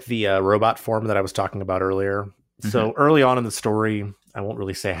was like the robot form that I was talking about earlier. Mm-hmm. So early on in the story, I won't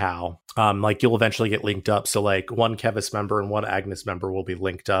really say how, like you'll eventually get linked up. So like one Kevis member and one Agnes member will be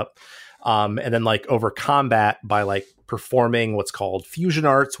linked up. And then like over combat by like performing what's called fusion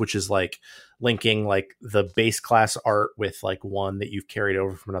arts, which is like linking like the base class art with like one that you've carried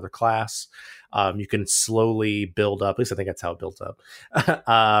over from another class. You can slowly build up, at least I think that's how it builds up.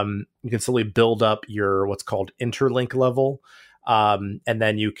 You can slowly build up your what's called interlink level. And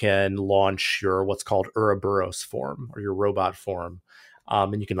then you can launch your what's called Ouroboros form, or your robot form.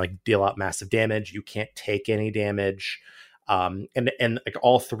 And you can like deal out massive damage. You can't take any damage. And like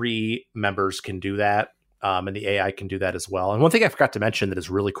all three members can do that. And the AI can do that as well. And one thing I forgot to mention that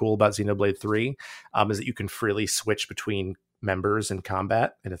is really cool about Xenoblade 3 is that you can freely switch between members in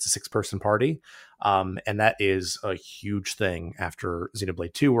combat, and it's a 6-person party. And that is a huge thing after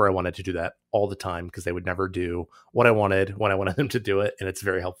Xenoblade 2, where I wanted to do that all the time because they would never do what I wanted when I wanted them to do it. And it's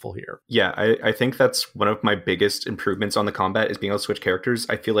very helpful here. Yeah, I think that's one of my biggest improvements on the combat is being able to switch characters.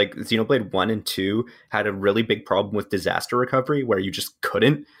 I feel like Xenoblade 1 and 2 had a really big problem with disaster recovery where you just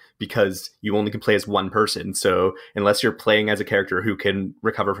couldn't, because you only can play as one person. So unless you're playing as a character who can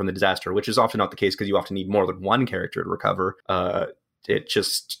recover from the disaster, which is often not the case because you often need more than one character to recover,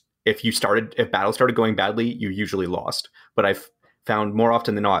 if battle started going badly, you usually lost. But I've found more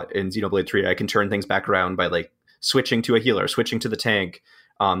often than not in Xenoblade 3, I can turn things back around by like switching to a healer, switching to the tank,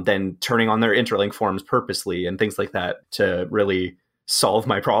 then turning on their interlink forms purposely and things like that to really solve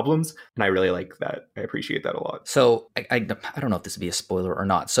my problems. And I really like that. I appreciate that a lot. So I don't know if this would be a spoiler or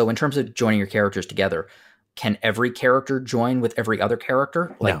not. So in terms of joining your characters together, can every character join with every other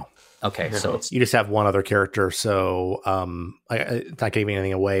character? Like, no. Okay, No. so it's You just have one other character. So not giving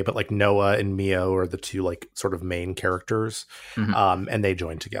anything away, but like Noah and Mio are the two like sort of main characters. And they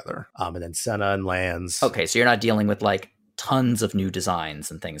join together. And then Senna and Lance. okay. So you're not dealing with like tons of new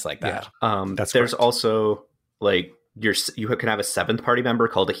designs and things like that. That's there's correct. also like you can have a 7th party member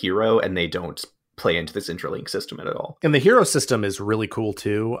called a hero, and they don't play into this interlink system at all. And the hero system is really cool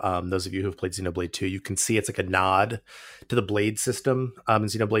too. Those of you who've played Xenoblade 2, you can see it's like a nod to the blade system in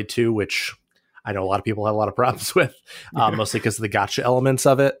Xenoblade 2, which I know a lot of people have a lot of problems with, mostly because of the gacha elements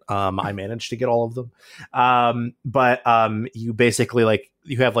of it. I managed to get all of them. But you basically like,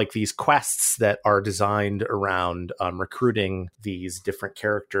 you have like these quests that are designed around recruiting these different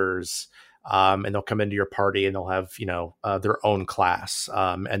characters. And they'll come into your party and they'll have, their own class.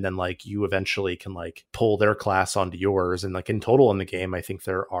 And then like you eventually can like pull their class onto yours. And like in total in the game, I think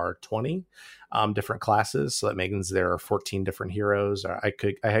there are 20 different classes. So that means there are 14 different heroes. I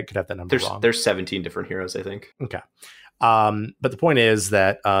could have that number wrong. There's 17 different heroes, I think. Okay. But the point is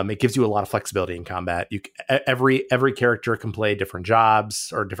that it gives you a lot of flexibility in combat. Every character can play different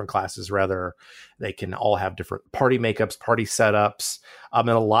jobs, or different classes rather. They can all have different party makeups, party setups, and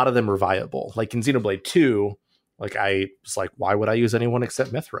a lot of them are viable. Like in Xenoblade 2, like I was like, why would I use anyone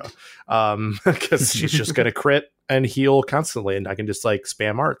except Mithra? Because she's just going to crit and heal constantly, and I can just like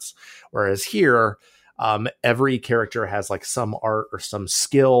spam arts. Whereas here, every character has like some art or some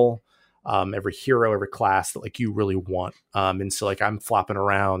skill. Every hero, every class that like you really want. And so like I'm flopping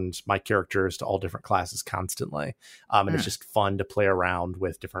around my characters to all different classes constantly. And it's just fun to play around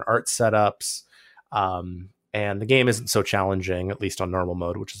with different art setups. And the game isn't so challenging, at least on normal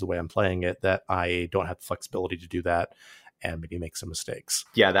mode, which is the way I'm playing it, that I don't have the flexibility to do that and maybe make some mistakes.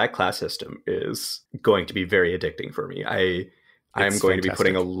 Yeah, that class system is going to be very addicting for me. I'm going to be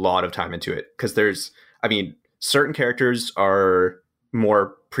putting a lot of time into it because certain characters are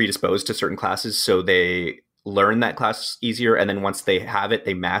more predisposed to certain classes, so they learn that class easier, and then once they have it,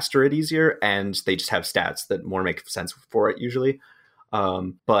 they master it easier, and they just have stats that more make sense for it usually.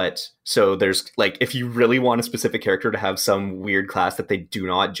 But so there's like, if you really want a specific character to have some weird class that they do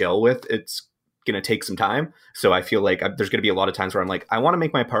not gel with, it's going to take some time. So I feel like there's going to be a lot of times where I'm like, I want to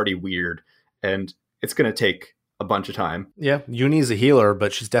make my party weird, and it's going to take a bunch of time. Yeah, Uni's a healer,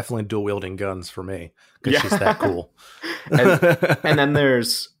 but she's definitely dual wielding guns for me because she's that cool. and then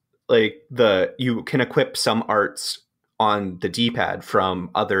there's like you can equip some arts on the D-pad from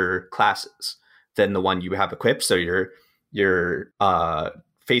other classes than the one you have equipped. So your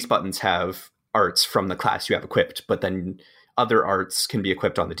face buttons have arts from the class you have equipped, but then other arts can be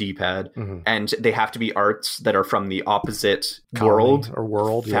equipped on the D-pad, and they have to be arts that are from the opposite colony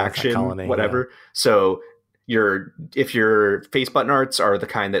world faction, colony, whatever. Yeah. So if your face button arts are the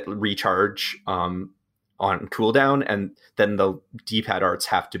kind that recharge on cooldown, and then the D-pad arts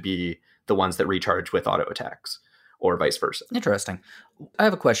have to be the ones that recharge with auto attacks, or vice versa. Interesting. I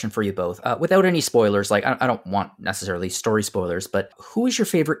have a question for you both. Without any spoilers, like I don't want necessarily story spoilers, but who is your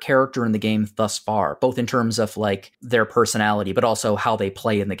favorite character in the game thus far, both in terms of like their personality, but also how they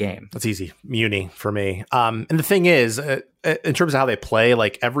play in the game? That's easy. Uni for me. And the thing is, in terms of how they play,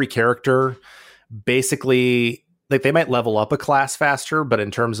 like every character basically like they might level up a class faster, but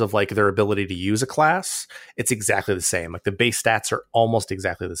in terms of like their ability to use a class, it's exactly the same. Like the base stats are almost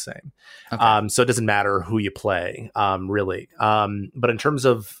exactly the same. Okay. So it doesn't matter who you play, really. But in terms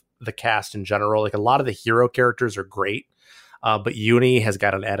of the cast in general, like a lot of the hero characters are great. But Uni has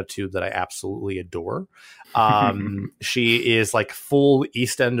got an attitude that I absolutely adore. She is like full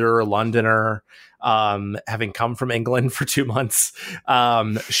Eastender, Londoner, having come from England for 2 months.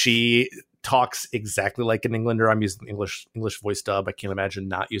 She talks exactly like an Englander. I'm using English voice dub. I can't imagine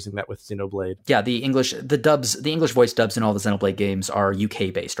not using that with Xenoblade. Yeah, the English voice dubs in all the Xenoblade games are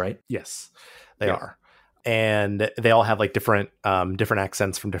UK based, right? Yes, they are. And they all have like different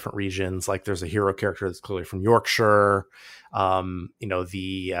accents from different regions. Like there's a hero character that's clearly from Yorkshire.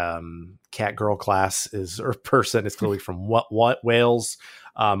 The cat girl class person is clearly from what Wales.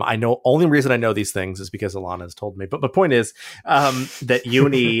 I know only reason I know these things is because Alana has told me. But the point is that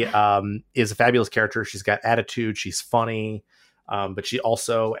Uni is a fabulous character. She's got attitude. She's funny. But she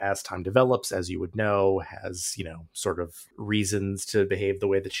also, as time develops, as you would know, has, sort of reasons to behave the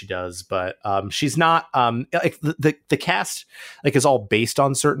way that she does. But she's not like the cast like is all based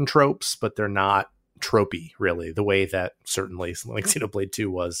on certain tropes, but they're not tropey, really, the way that certainly something like Xenoblade 2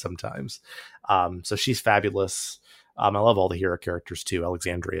 was sometimes. So she's fabulous. I love all the hero characters too.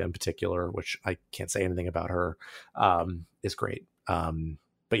 Alexandria in particular, which I can't say anything about her, is great.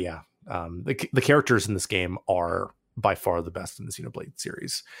 But yeah, the characters in this game are by far the best in the Xenoblade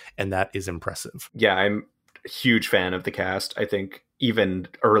series, and that is impressive. Yeah, I'm a huge fan of the cast. I think even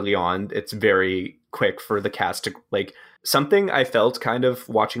early on, it's very quick for the cast to like something I felt kind of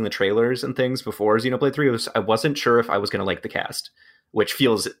watching the trailers and things before Xenoblade 3 was I wasn't sure if I was going to like the cast, which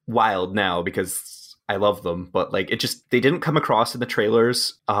feels wild now because I love them, but like they didn't come across in the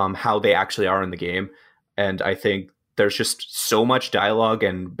trailers how they actually are in the game. And I think there's just so much dialogue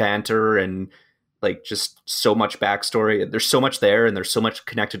and banter and like just so much backstory. There's so much there, and there's so much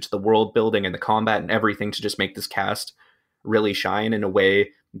connected to the world building and the combat and everything to just make this cast really shine in a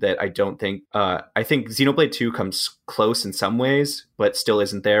way that I don't think I think Xenoblade 2 comes close in some ways, but still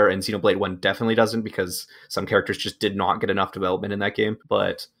isn't there. And Xenoblade 1 definitely doesn't, because some characters just did not get enough development in that game.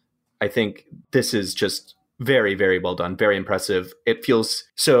 But I think this is just very, very well done. Very impressive. It feels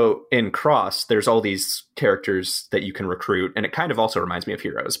so in Cross, there's all these characters that you can recruit. And it kind of also reminds me of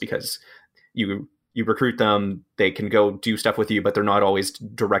Heroes, because you recruit them, they can go do stuff with you, but they're not always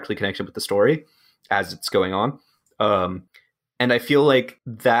directly connected with the story as it's going on. And I feel like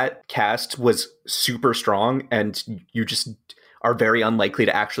that cast was super strong, and you just are very unlikely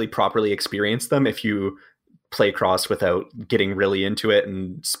to actually properly experience them if you play Cross without getting really into it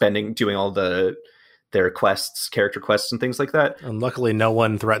and doing all their quests, character quests and things like that. And luckily no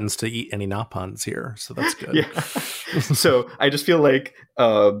one threatens to eat any Napans here, so that's good. Yeah. So I just feel like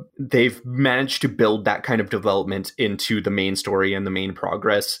they've managed to build that kind of development into the main story and the main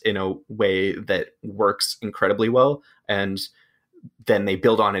progress in a way that works incredibly well. And then they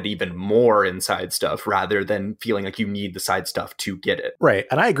build on it even more in side stuff, rather than feeling like you need the side stuff to get it. Right.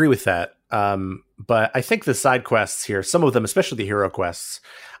 And I agree with that. But I think the side quests here, some of them, especially the hero quests,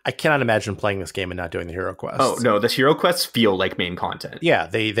 I cannot imagine playing this game and not doing the hero quests. Oh, no, the hero quests feel like main content. Yeah,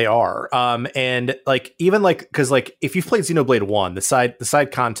 they are. And like, even like, because like, if you've played Xenoblade 1, the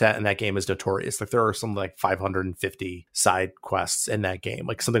side content in that game is notorious. Like, there are some like 550 side quests in that game,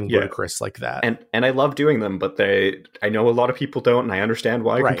 like something ludicrous like that. And I love doing them, but I know a lot of people don't, and I understand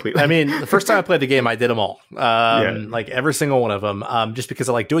why completely. I mean, the first time I played the game, I did them all. Like every single one of them, just because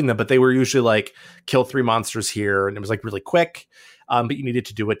I like doing them. But they were usually like kill 3 monsters here, and it was like really quick. But you needed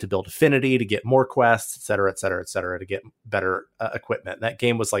to do it to build affinity, to get more quests, et cetera, et cetera, et cetera, to get better equipment. And that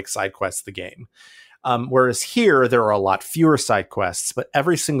game was like side quests the game. Whereas here, there are a lot fewer side quests, but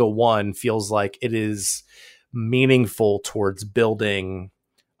every single one feels like it is meaningful towards building,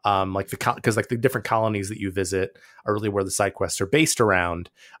 because like the different colonies that you visit are really where the side quests are based around.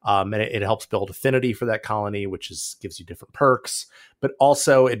 And it helps build affinity for that colony, which gives you different perks, but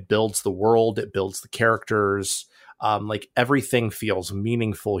also it builds the world, it builds the characters. Like everything feels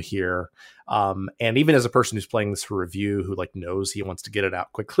meaningful here. And even as a person who's playing this for review, who like knows he wants to get it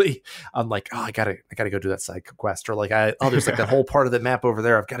out quickly, I'm like, oh, I gotta go do that side quest, or like, there's like that whole part of the map over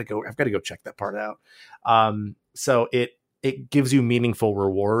there. I've got to go check that part out. So it gives you meaningful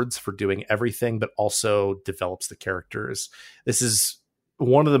rewards for doing everything, but also develops the characters. This is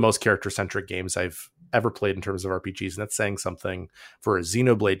one of the most character-centric games I've ever played in terms of RPGs, and that's saying something for a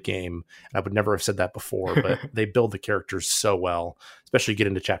Xenoblade game. And I would never have said that before, but they build the characters so well, especially get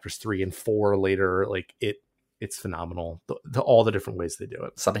into chapters 3 and 4 later. Like it's phenomenal, all the different ways they do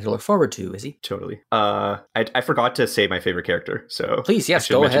it. Something to look forward to, Izzy. Totally. I forgot to say my favorite character, so please, yes,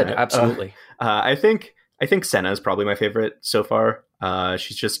 go ahead. Absolutely. I think I think Senna is probably my favorite so far.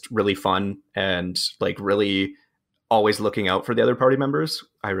 She's just really fun and like really always looking out for the other party members.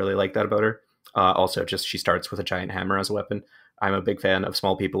 I really like that about her. Also, just she starts with a giant hammer as a weapon. I'm a big fan of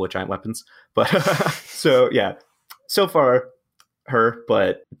small people with giant weapons. But so yeah, so far her,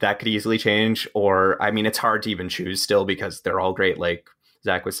 but that could easily change. Or I mean, it's hard to even choose still because they're all great, like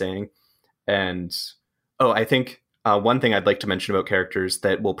Zach was saying. And I think one thing I'd like to mention about characters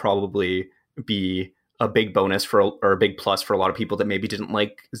that will probably be a big bonus for, or a big plus for a lot of people that maybe didn't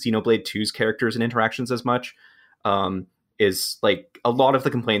like Xenoblade 2's characters and interactions as much, is like a lot of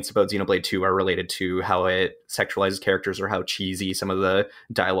the complaints about Xenoblade 2 are related to how it sexualizes characters or how cheesy some of the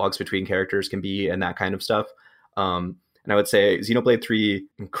dialogues between characters can be and that kind of stuff. And I would say Xenoblade 3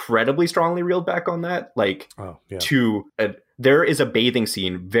 incredibly strongly reeled back on that. Like, there is a bathing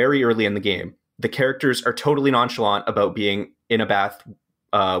scene very early in the game. The characters are totally nonchalant about being in a bath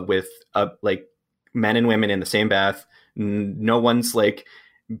with like men and women in the same bath. No one's like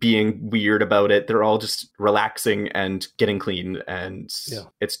being weird about it. They're all just relaxing and getting clean, and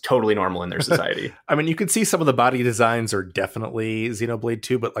it's totally normal in their society. I mean, you can see some of the body designs are definitely Xenoblade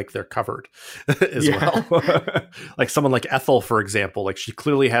 2, but like they're covered as well. Like someone like Ethel, for example, like she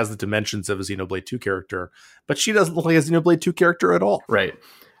clearly has the dimensions of a Xenoblade 2 character, but she doesn't look like a Xenoblade 2 character at all. Right.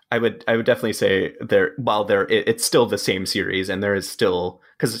 I would definitely say it's still the same series, and there is still,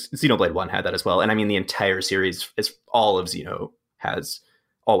 because Xenoblade 1 had that as well. And I mean, the entire series is all of Xeno has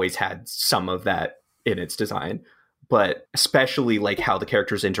always had some of that in its design, but especially like how the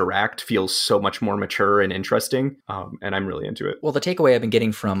characters interact feels so much more mature and interesting. And I'm really into it. Well, the takeaway I've been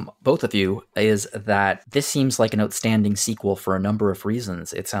getting from both of you is that this seems like an outstanding sequel for a number of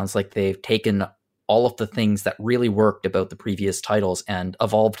reasons. It sounds like they've taken all of the things that really worked about the previous titles and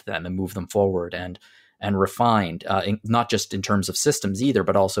evolved them and moved them forward and refined, not just in terms of systems either,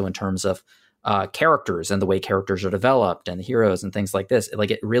 but also in terms of characters and the way characters are developed and the heroes and things like this.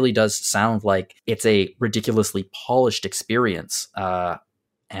 Like, it really does sound like it's a ridiculously polished experience.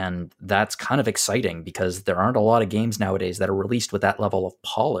 And that's kind of exciting because there aren't a lot of games nowadays that are released with that level of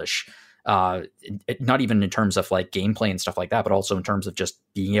polish. Not even in terms of like gameplay and stuff like that, but also in terms of just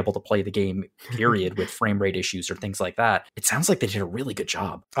being able to play the game, period, with frame rate issues or things like that. It sounds like they did a really good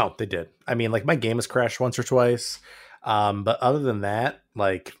job. Oh, they did. I mean, like my game has crashed once or twice. But other than that,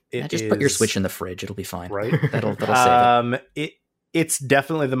 like just put your Switch in the fridge. It'll be fine. Right. That'll save it. It's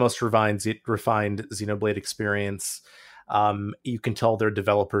definitely the most refined Xenoblade experience. You can tell they're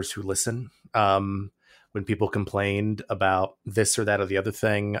developers who listen. When people complained about this or that or the other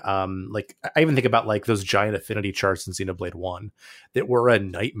thing. Like I even think about like those giant affinity charts in Xenoblade 1 that were a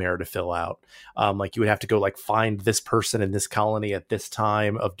nightmare to fill out. Like you would have to go like find this person in this colony at this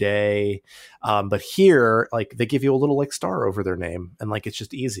time of day. But here, like they give you a little like star over their name, and like it's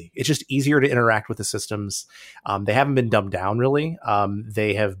just easy. It's just easier to interact with the systems. They haven't been dumbed down really.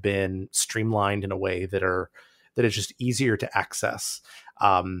 They have been streamlined in a way that is just easier to access.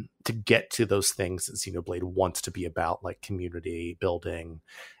 To get to those things that Xenoblade wants to be about, like community building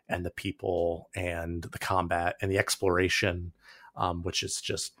and the people and the combat and the exploration, which is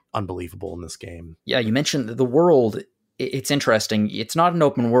just unbelievable in this game. Yeah, you mentioned the world. It's interesting. It's not an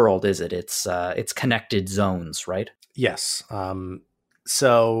open world, is it? It's connected zones, right? Yes.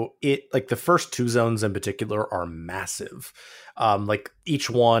 So it like the first two zones in particular are massive. Like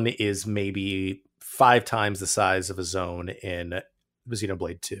each one is maybe 5 times the size of a zone in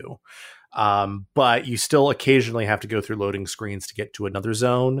Xenoblade 2. But you still occasionally have to go through loading screens to get to another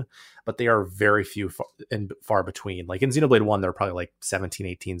zone, but they are very few and far between. Like in Xenoblade 1, there are probably like 17,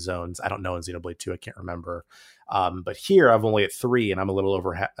 18 zones. I don't know in Xenoblade 2, I can't remember. But here I'm only at 3 and I'm a little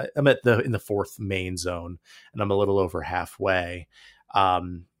over I'm in the 4th main zone and I'm a little over halfway.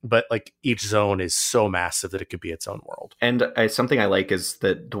 But like each zone is so massive that it could be its own world. And something I like is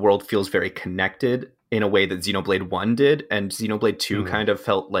that the world feels very connected in a way that Xenoblade 1 did, and Xenoblade 2 kind of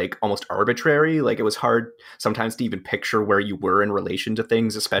felt like almost arbitrary. Like it was hard sometimes to even picture where you were in relation to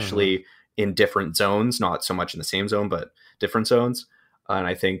things, especially in different zones, not so much in the same zone, but different zones. And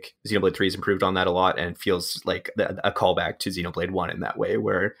I think Xenoblade 3 has improved on that a lot and feels like a callback to Xenoblade 1 in that way,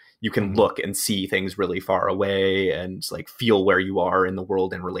 where you can look and see things really far away and like feel where you are in the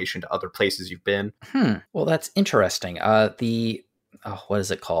world in relation to other places you've been. Well, that's interesting. What is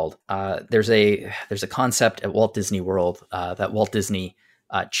it called? There's a concept at Walt Disney World that Walt Disney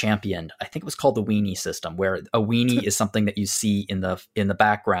championed. I think it was called the weenie system, where a weenie is something that you see in the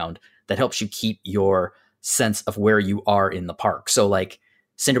background that helps you keep your sense of where you are in the park. So like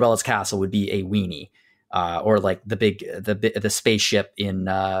Cinderella's castle would be a weenie, or like the spaceship in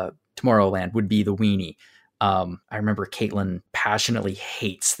Tomorrowland would be the weenie. I remember Caitlin passionately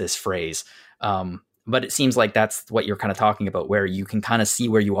hates this phrase. But it seems like that's what you're kind of talking about, where you can kind of see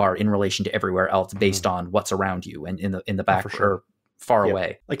where you are in relation to everywhere else based on what's around you and in the back for sure. or far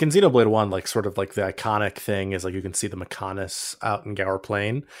away. Like in Xenoblade 1, like sort of like the iconic thing is like you can see the Mechonis out in Gower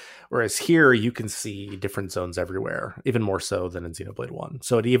Plain, whereas here you can see different zones everywhere, even more so than in Xenoblade 1.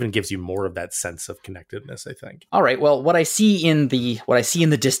 So it even gives you more of that sense of connectedness, I think. All right. Well, what I see in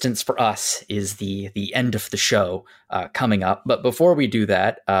the distance for us is the end of the show coming up. But before we do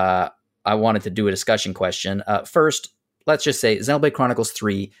that, I wanted to do a discussion question. First, let's just say Xenoblade Chronicles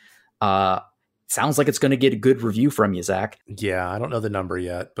 3 sounds like it's going to get a good review from you, Zach. Yeah, I don't know the number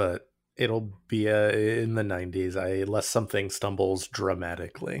yet, but it'll be in the 90s unless something stumbles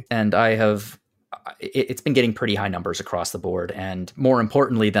dramatically. And it's been getting pretty high numbers across the board. And more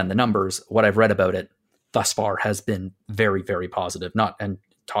importantly than the numbers, what I've read about it thus far has been very, very positive. And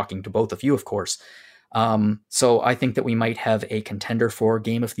talking to both of you, of course. So I think that we might have a contender for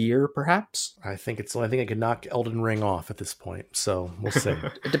Game of the Year, perhaps. I think it's the only thing I could knock Elden Ring off at this point. So we'll see.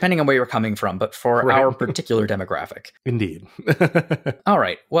 Depending on where you're coming from, but for our particular demographic. Indeed. All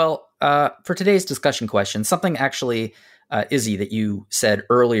right. Well, for today's discussion question, something actually, Izzy, that you said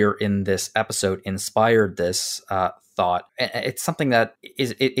earlier in this episode inspired this thought. It's something that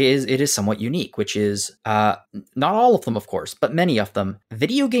is somewhat unique, which is not all of them, of course, but many of them.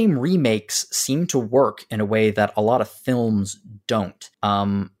 Video game remakes seem to work in a way that a lot of films don't.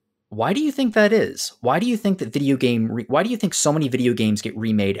 Why do you think that is? Why do you think that why do you think so many video games get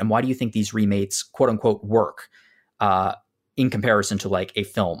remade, and why do you think these remakes, quote unquote, work in comparison to like a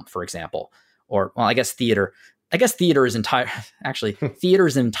film, for example? Or, well, I guess theater is theater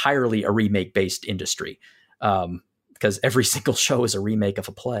is entirely a remake based industry. Because every single show is a remake of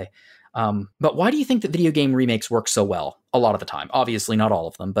a play. But why do you think that video game remakes work so well a lot of the time? Obviously not all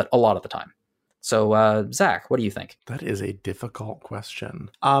of them, but a lot of the time. So, Zach, what do you think? That is a difficult question.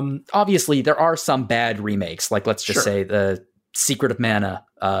 Obviously, there are some bad remakes, like let's just say the Secret of Mana,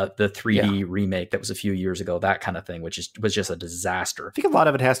 the 3D remake that was a few years ago, that kind of thing, which was just a disaster. I think a lot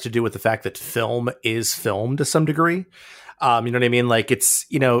of it has to do with the fact that film is film to some degree. You know what I mean? Like it's,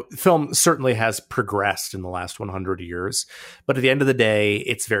 film certainly has progressed in the last 100 years, but at the end of the day,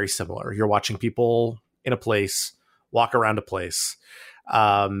 it's very similar. You're watching people in a place, walk around a place,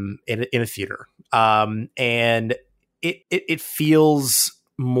 in a theater. And it feels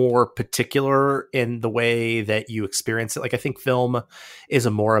more particular in the way that you experience it. Like I think film is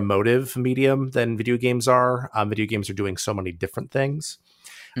a more emotive medium than video games are. Video games are doing so many different things.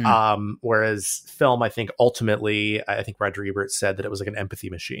 Whereas film, I think ultimately, I think Roger Ebert said that it was like an empathy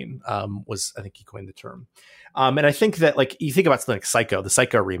machine, I think he coined the term. And I think that like, you think about something like Psycho, the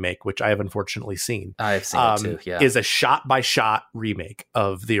Psycho remake, which I have unfortunately seen. I've seen it too, yeah. Is a shot by shot remake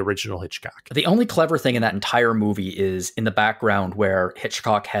of the original Hitchcock. The only clever thing in that entire movie is in the background where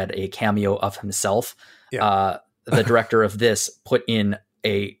Hitchcock had a cameo of himself. Yeah. The director of this put in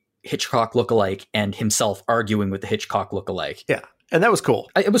a Hitchcock lookalike and himself arguing with the Hitchcock lookalike. Yeah. And that was cool.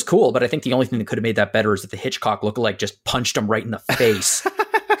 It was cool, but I think the only thing that could have made that better is that the Hitchcock lookalike just punched him right in the face.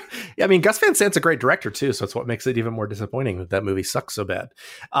 Yeah, I mean, Gus Van Sant's a great director too, so it's what makes it even more disappointing that movie sucks so bad.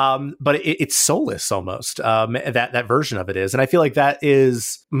 But it's soulless almost. That version of it is, and I feel like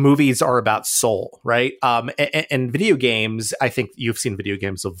movies are about soul, right? And video games, I think you've seen video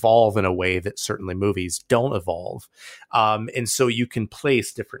games evolve in a way that certainly movies don't evolve, and so you can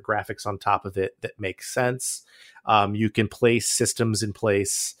place different graphics on top of it that make sense. You can place systems in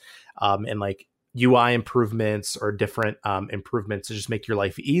place, and like UI improvements or different improvements to just make your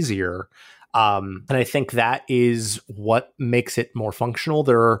life easier. And I think that is what makes it more functional.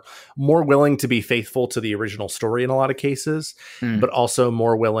 They're more willing to be faithful to the original story in a lot of cases, but also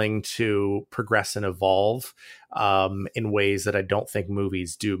more willing to progress and evolve in ways that I don't think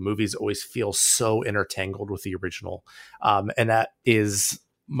movies do. Movies always feel so intertangled with the original. And that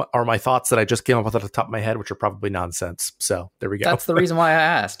are my thoughts that I just came up with at the top of my head, which are probably nonsense. So there we go. That's the reason why I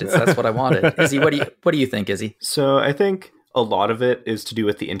asked. That's what I wanted. Izzy, what do you think, Izzy? So I think a lot of it is to do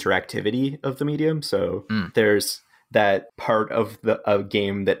with the interactivity of the medium. So there's that part of a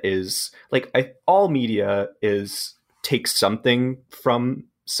game that is like all media takes something from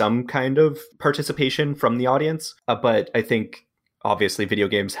some kind of participation from the audience. But I think obviously video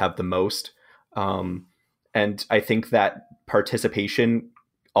games have the most. And I think that participation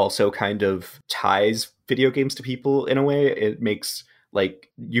also kind of ties video games to people in a way. It makes like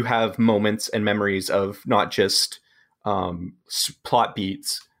you have moments and memories of not just plot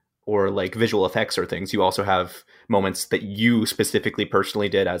beats or like visual effects or things. You also have moments that you specifically personally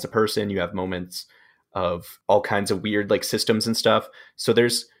did as a person. You have moments of all kinds of weird like systems and stuff. So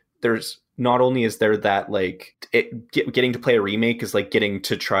there's not only is there that like getting to play a remake is like getting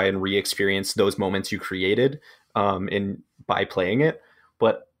to try and re-experience those moments you created in by playing it,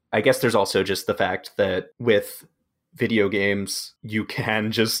 but I guess there's also just the fact that with video games you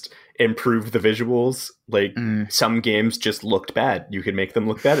can just improve the visuals. Like some games just looked bad, you can make them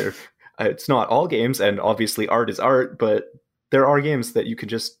look better. It's not all games, and obviously art is art, but there are games that you can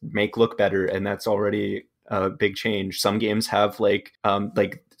just make look better, and that's already a big change. Some games have like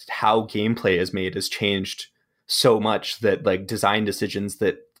how gameplay is made has changed so much that like design decisions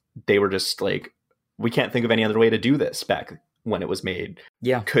that they were just like, we can't think of any other way to do this back when it was made.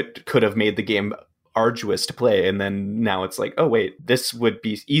 Yeah. Could have made the game arduous to play, and then now it's like, oh wait, this would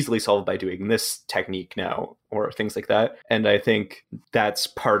be easily solved by doing this technique now, or things like that. And I think that's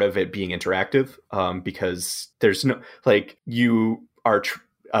part of it being interactive, because there's no like you are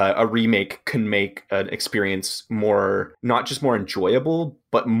a remake can make an experience more, not just more enjoyable,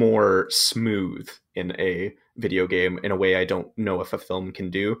 but more smooth in a video game in a way I don't know if a film can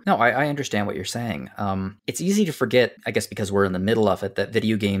do. No, I understand what you're saying. It's easy to forget, I guess because we're in the middle of it, that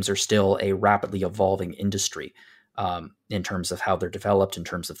video games are still a rapidly evolving industry in terms of how they're developed, in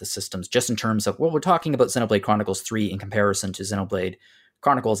terms of the systems, just in terms of, well, we're talking about Xenoblade Chronicles 3 in comparison to Xenoblade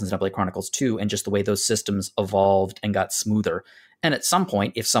Chronicles and Xenoblade Chronicles 2, and just the way those systems evolved and got smoother. And at some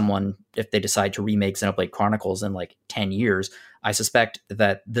point, if they decide to remake Xenoblade Chronicles in like 10 years, I suspect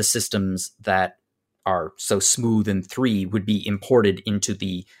that the systems that are so smooth in 3 would be imported into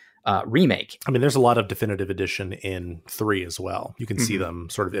the remake. I mean, there's a lot of definitive edition in 3 as well. You can see them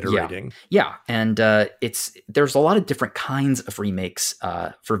sort of iterating. Yeah. And there's a lot of different kinds of remakes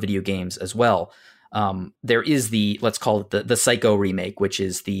for video games as well. There is let's call it the Psycho remake, which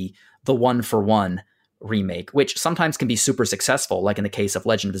is the 1-for-1 remake, which sometimes can be super successful, like in the case of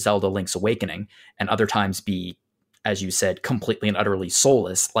Legend of Zelda Link's Awakening, and other times be, as you said, completely and utterly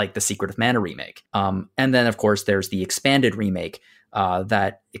soulless, like the Secret of Mana remake. And then, of course, there's the expanded remake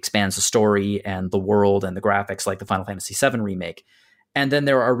that expands the story and the world and the graphics, like the Final Fantasy VII remake. And then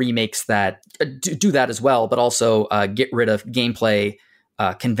there are remakes that do that as well, but also get rid of gameplay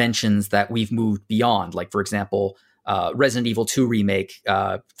conventions that we've moved beyond. Like, for example, Resident Evil 2 remake,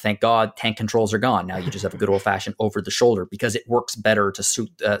 thank God tank controls are gone. Now you just have a good old-fashioned over-the-shoulder, because it works better to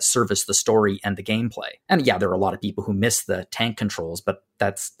service the story and the gameplay. And yeah, there are a lot of people who miss the tank controls, but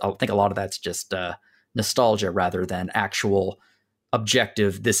I think a lot of that's just nostalgia rather than actual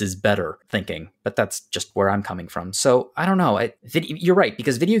objective, this is better thinking. But that's just where I'm coming from. So I don't know. You're right,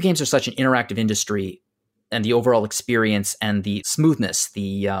 because video games are such an interactive industry, and the overall experience and the smoothness,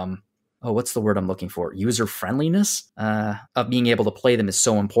 what's the word I'm looking for? User friendliness of being able to play them is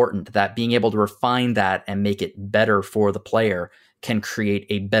so important, that being able to refine that and make it better for the player can create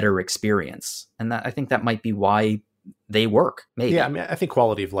a better experience. And I think that might be why they work. Maybe. Yeah, I mean, I think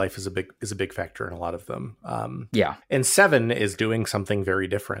quality of life is a big factor in a lot of them. Yeah, and 7 is doing something very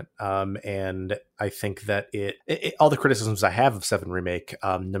different. And I think that all the criticisms I have of 7 remake,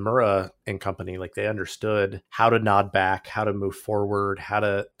 Nomura and company, like, they understood how to nod back, how to move forward, how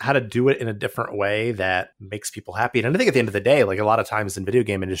to do it in a different way that makes people happy. And I think at the end of the day, like, a lot of times in video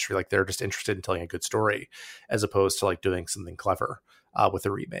game industry, like, they're just interested in telling a good story as opposed to like doing something clever with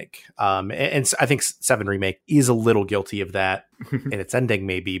a remake. And I think 7 remake is a little guilty of that in its ending,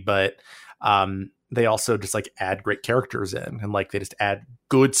 maybe, but they also just like add great characters in, and like they just add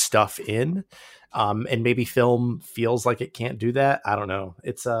good stuff in. And maybe film feels like it can't do that. I don't know.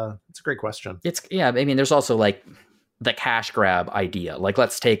 It's a great question. I mean, there's also like the cash grab idea. Like,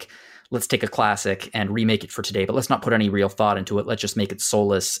 let's take a classic and remake it for today, but let's not put any real thought into it. Let's just make it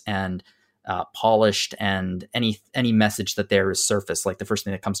soulless and polished, and any message that there is surface. Like, the first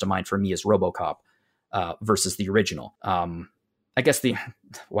thing that comes to mind for me is RoboCop versus the original. I guess the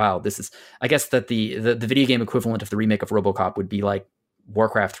video game equivalent of the remake of RoboCop would be like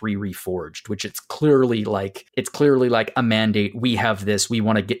Warcraft 3 Reforged, which it's clearly like a mandate. We have this. We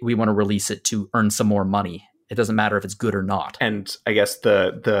want to release it to earn some more money. It doesn't matter if it's good or not. And I guess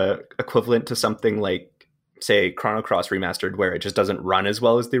the equivalent to something like, say, Chrono Cross Remastered, where it just doesn't run as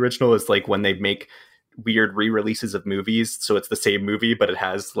well as the original, is like when they make weird re-releases of movies, so it's the same movie but it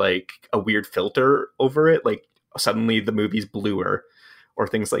has like a weird filter over it, like suddenly the movie's bluer or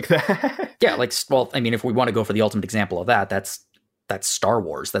things like that. Yeah, like, well, I mean, if we want to go for the ultimate example of that, that's Star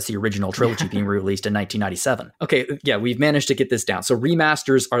Wars. That's the original trilogy being released in 1997. Okay, yeah, we've managed to get this down. So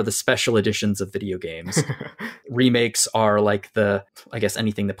remasters are the special editions of video games. Remakes are like I guess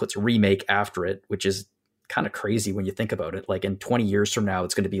anything that puts remake after it, which is kind of crazy when you think about it. Like, in 20 years from now,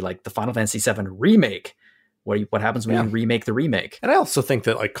 it's going to be like the Final Fantasy VII remake what happens when you remake the remake? And I also think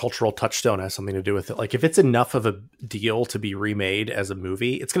that like cultural touchstone has something to do with it. Like if it's enough of a deal to be remade as a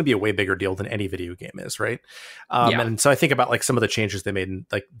movie, it's going to be a way bigger deal than any video game is, right? And so I think about like some of the changes they made in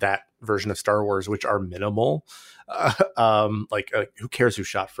like that version of Star Wars, which are minimal. Who cares who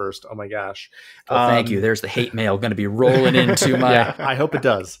shot first? Oh my gosh. Well, thank you. There's the hate mail going to be rolling into my... Yeah, I hope it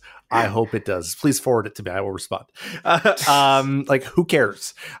does. I hope it does. Please forward it to me. I will respond. Like, who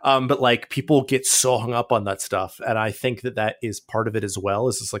cares? But like, people get so hung up on that stuff, and I think that is part of it as well.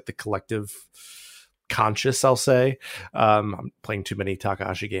 Is just like the collective conscious, I'll say. I'm playing too many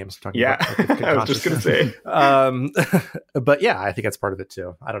Takahashi games. Yeah, I was just gonna say. But yeah, I think that's part of it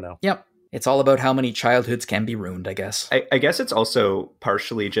too. I don't know. Yep. It's all about how many childhoods can be ruined, I guess. I guess it's also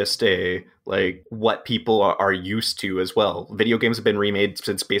partially just what people are used to as well. Video games have been remade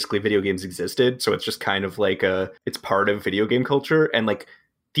since basically video games existed. So it's just kind of like it's part of video game culture. And like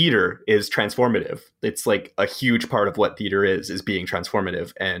theater is transformative. It's like a huge part of what theater is being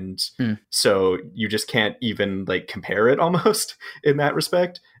transformative. And so you just can't even like compare it almost in that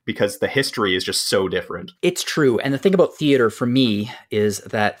respect, because the history is just so different. It's true. And the thing about theater for me is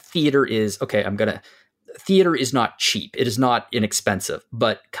that theater is, theater is not cheap. It is not inexpensive,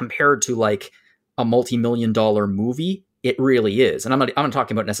 but compared to like a multi-million-dollar movie, it really is. And I'm not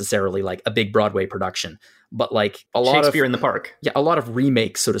talking about necessarily like a big Broadway production, but like a lot of Shakespeare in the Park. Yeah, a lot of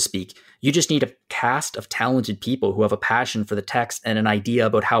remakes, so to speak. You just need a cast of talented people who have a passion for the text and an idea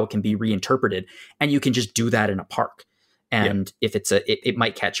about how it can be reinterpreted. And you can just do that in a park. And if it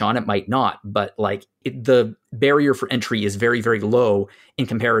might catch on, it might not. But like the barrier for entry is very, very low in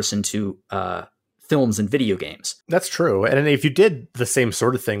comparison to films and video games. That's true. And if you did the same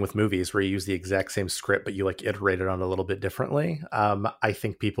sort of thing with movies where you use the exact same script, but you like iterate it on a little bit differently, I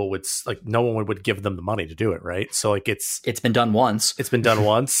think people would like, no one would give them the money to do it. Right. So like it's been done once. It's been done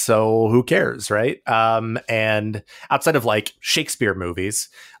once. So who cares? Right. And outside of like Shakespeare movies,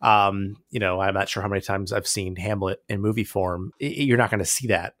 I'm not sure how many times I've seen Hamlet in movie form. You're not going to see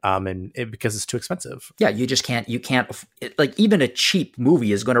that because it's too expensive. Yeah. You can't like even a cheap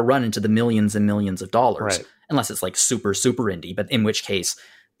movie is going to run into the millions and millions of dollars, right, unless it's like super, super indie, but in which case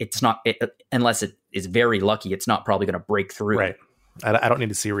it's not, unless it is very lucky, it's not probably going to break through. Right. I don't need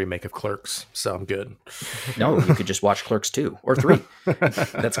to see a remake of Clerks, so I'm good. No, you could just watch Clerks 2 or 3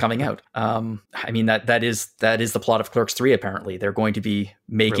 that's coming out. I mean, that is the plot of Clerks 3, apparently. They're going to be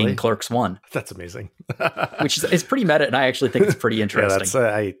making Clerks 1. That's amazing. Which is pretty meta, and I actually think it's pretty interesting.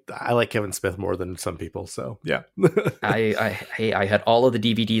 I like Kevin Smith more than some people, so yeah. I had all of the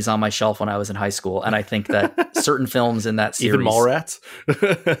DVDs on my shelf when I was in high school, and I think that certain films in that series... Even Mallrats?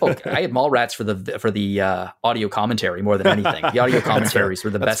 I had Mallrats for the audio commentary more than anything. The audio commentaries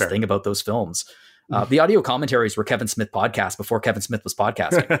were the best thing about those films. The audio commentaries were Kevin Smith podcast before Kevin Smith was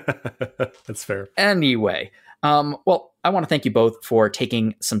podcasting. That's fair. Anyway, well, I want to thank you both for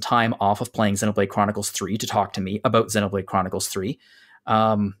taking some time off of playing Xenoblade Chronicles 3 to talk to me about Xenoblade Chronicles 3.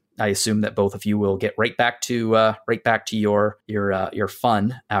 I assume that both of you will get right back to your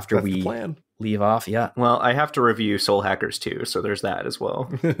fun after we leave off. Yeah. Well, I have to review Soul Hackers 2, so there's that as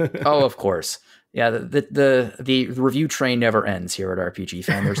well. Oh, of course. Yeah, the review train never ends here at RPG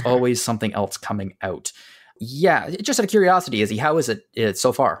Fan. There's always something else coming out. Yeah, just out of curiosity, Izzy, how is it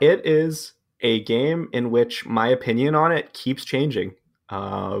so far? It is a game in which my opinion on it keeps changing.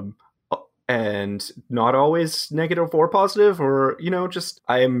 And not always negative or positive, or, just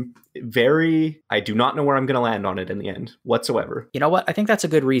I do not know where I'm going to land on it in the end whatsoever. You know what? I think that's a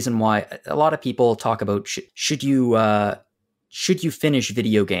good reason why a lot of people talk about should you finish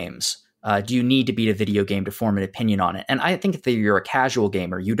video games? Do you need to beat a video game to form an opinion on it? And I think if you're a casual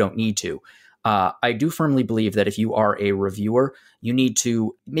gamer, you don't need to. I do firmly believe that if you are a reviewer, you need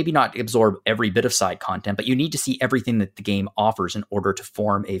to maybe not absorb every bit of side content, but you need to see everything that the game offers in order to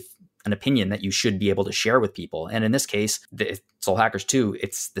form an opinion that you should be able to share with people. And in this case, Soul Hackers 2,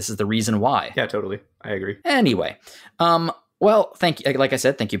 this is the reason why. Yeah, totally. I agree. Anyway, well, thank you. Like I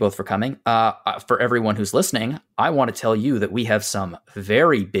said, thank you both for coming. For everyone who's listening, I want to tell you that we have some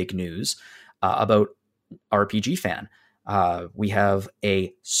very big news about RPG Fan. We have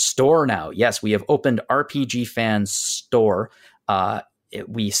a store now. Yes, we have opened RPG Fan store.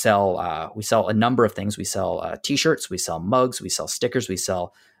 We sell a number of things. We sell t-shirts, we sell mugs, we sell stickers, we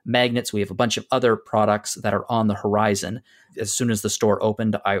sell magnets. We have a bunch of other products that are on the horizon. As soon as the store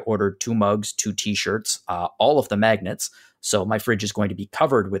opened, I ordered 2 mugs, 2 t-shirts, all of the magnets. So my fridge is going to be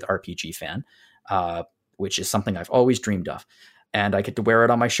covered with RPG Fan, which is something I've always dreamed of. And I get to wear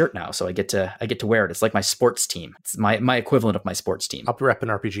it on my shirt now. So I get to wear it. It's like my sports team. It's my equivalent of my sports team. I'll be repping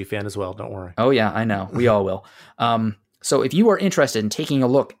RPG Fan as well. Don't worry. Oh yeah, I know. We all will. So if you are interested in taking a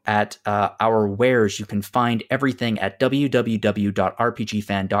look at our wares, you can find everything at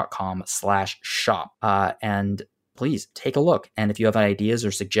www.rpgfan.com/shop. And please take a look. And if you have ideas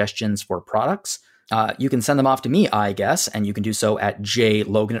or suggestions for products, you can send them off to me, I guess, and you can do so at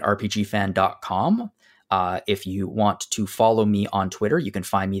jlogan@rpgfan.com. If you want to follow me on Twitter, you can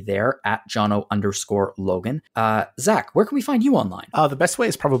find me there at Jono_Logan. Zach, where can we find you online? The best way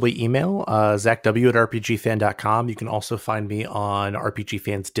is probably email, ZachW@rpgfan.com. You can also find me on RPG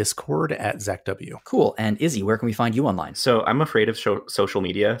Fans Discord at ZachW. Cool. And Izzy, where can we find you online? So I'm afraid of social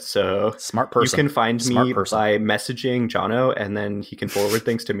media. So smart person. You can find me by messaging Jono, and then he can forward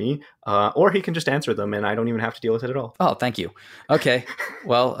things to me, or he can just answer them, and I don't even have to deal with it at all. Oh, thank you. Okay.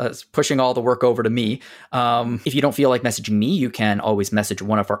 Well, it's pushing all the work over to me. If you don't feel like messaging me, you can always message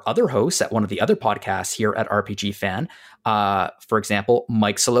one of our other hosts at one of the other podcasts here at RPG Fan. For example,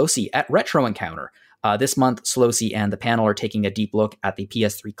 Mike Solosi at Retro Encounter. This month, Solosi and the panel are taking a deep look at the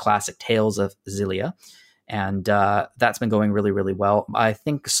PS3 classic Tales of Xillia. And that's been going really, really well. I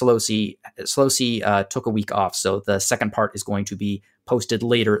think Solosi took a week off, so the second part is going to be posted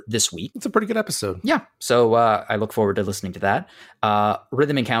later this week. It's a pretty good episode. Yeah, so I look forward to listening to that.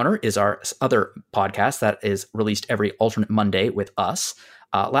 Rhythm Encounter is our other podcast that is released every alternate Monday with us.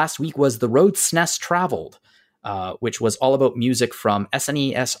 Last week was The Road SNES Traveled, which was all about music from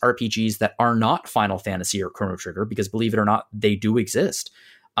SNES RPGs that are not Final Fantasy or Chrono Trigger, because believe it or not, they do exist.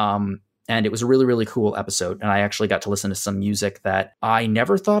 And it was a really, really cool episode. And I actually got to listen to some music that I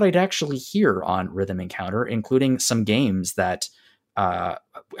never thought I'd actually hear on Rhythm Encounter, including some games that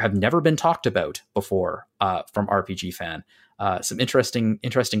have never been talked about before from RPG Fan. Some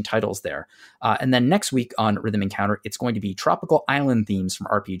interesting titles there. And then next week on Rhythm Encounter, it's going to be tropical island themes from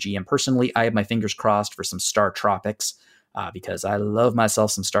RPG. And personally, I have my fingers crossed for some Star Tropics because I love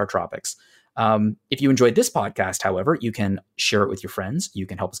myself some Star Tropics. If you enjoyed this podcast, however, you can share it with your friends. You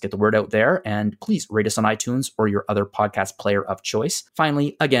can help us get the word out there, and please rate us on iTunes or your other podcast player of choice.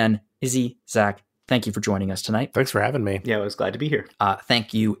 Finally, again, Izzy, Zach, thank you for joining us tonight. Thanks for having me. Yeah, I was glad to be here.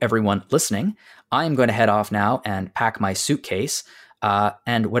 Thank you, everyone listening. I am going to head off now and pack my suitcase.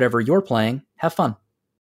 And whatever you're playing, have fun.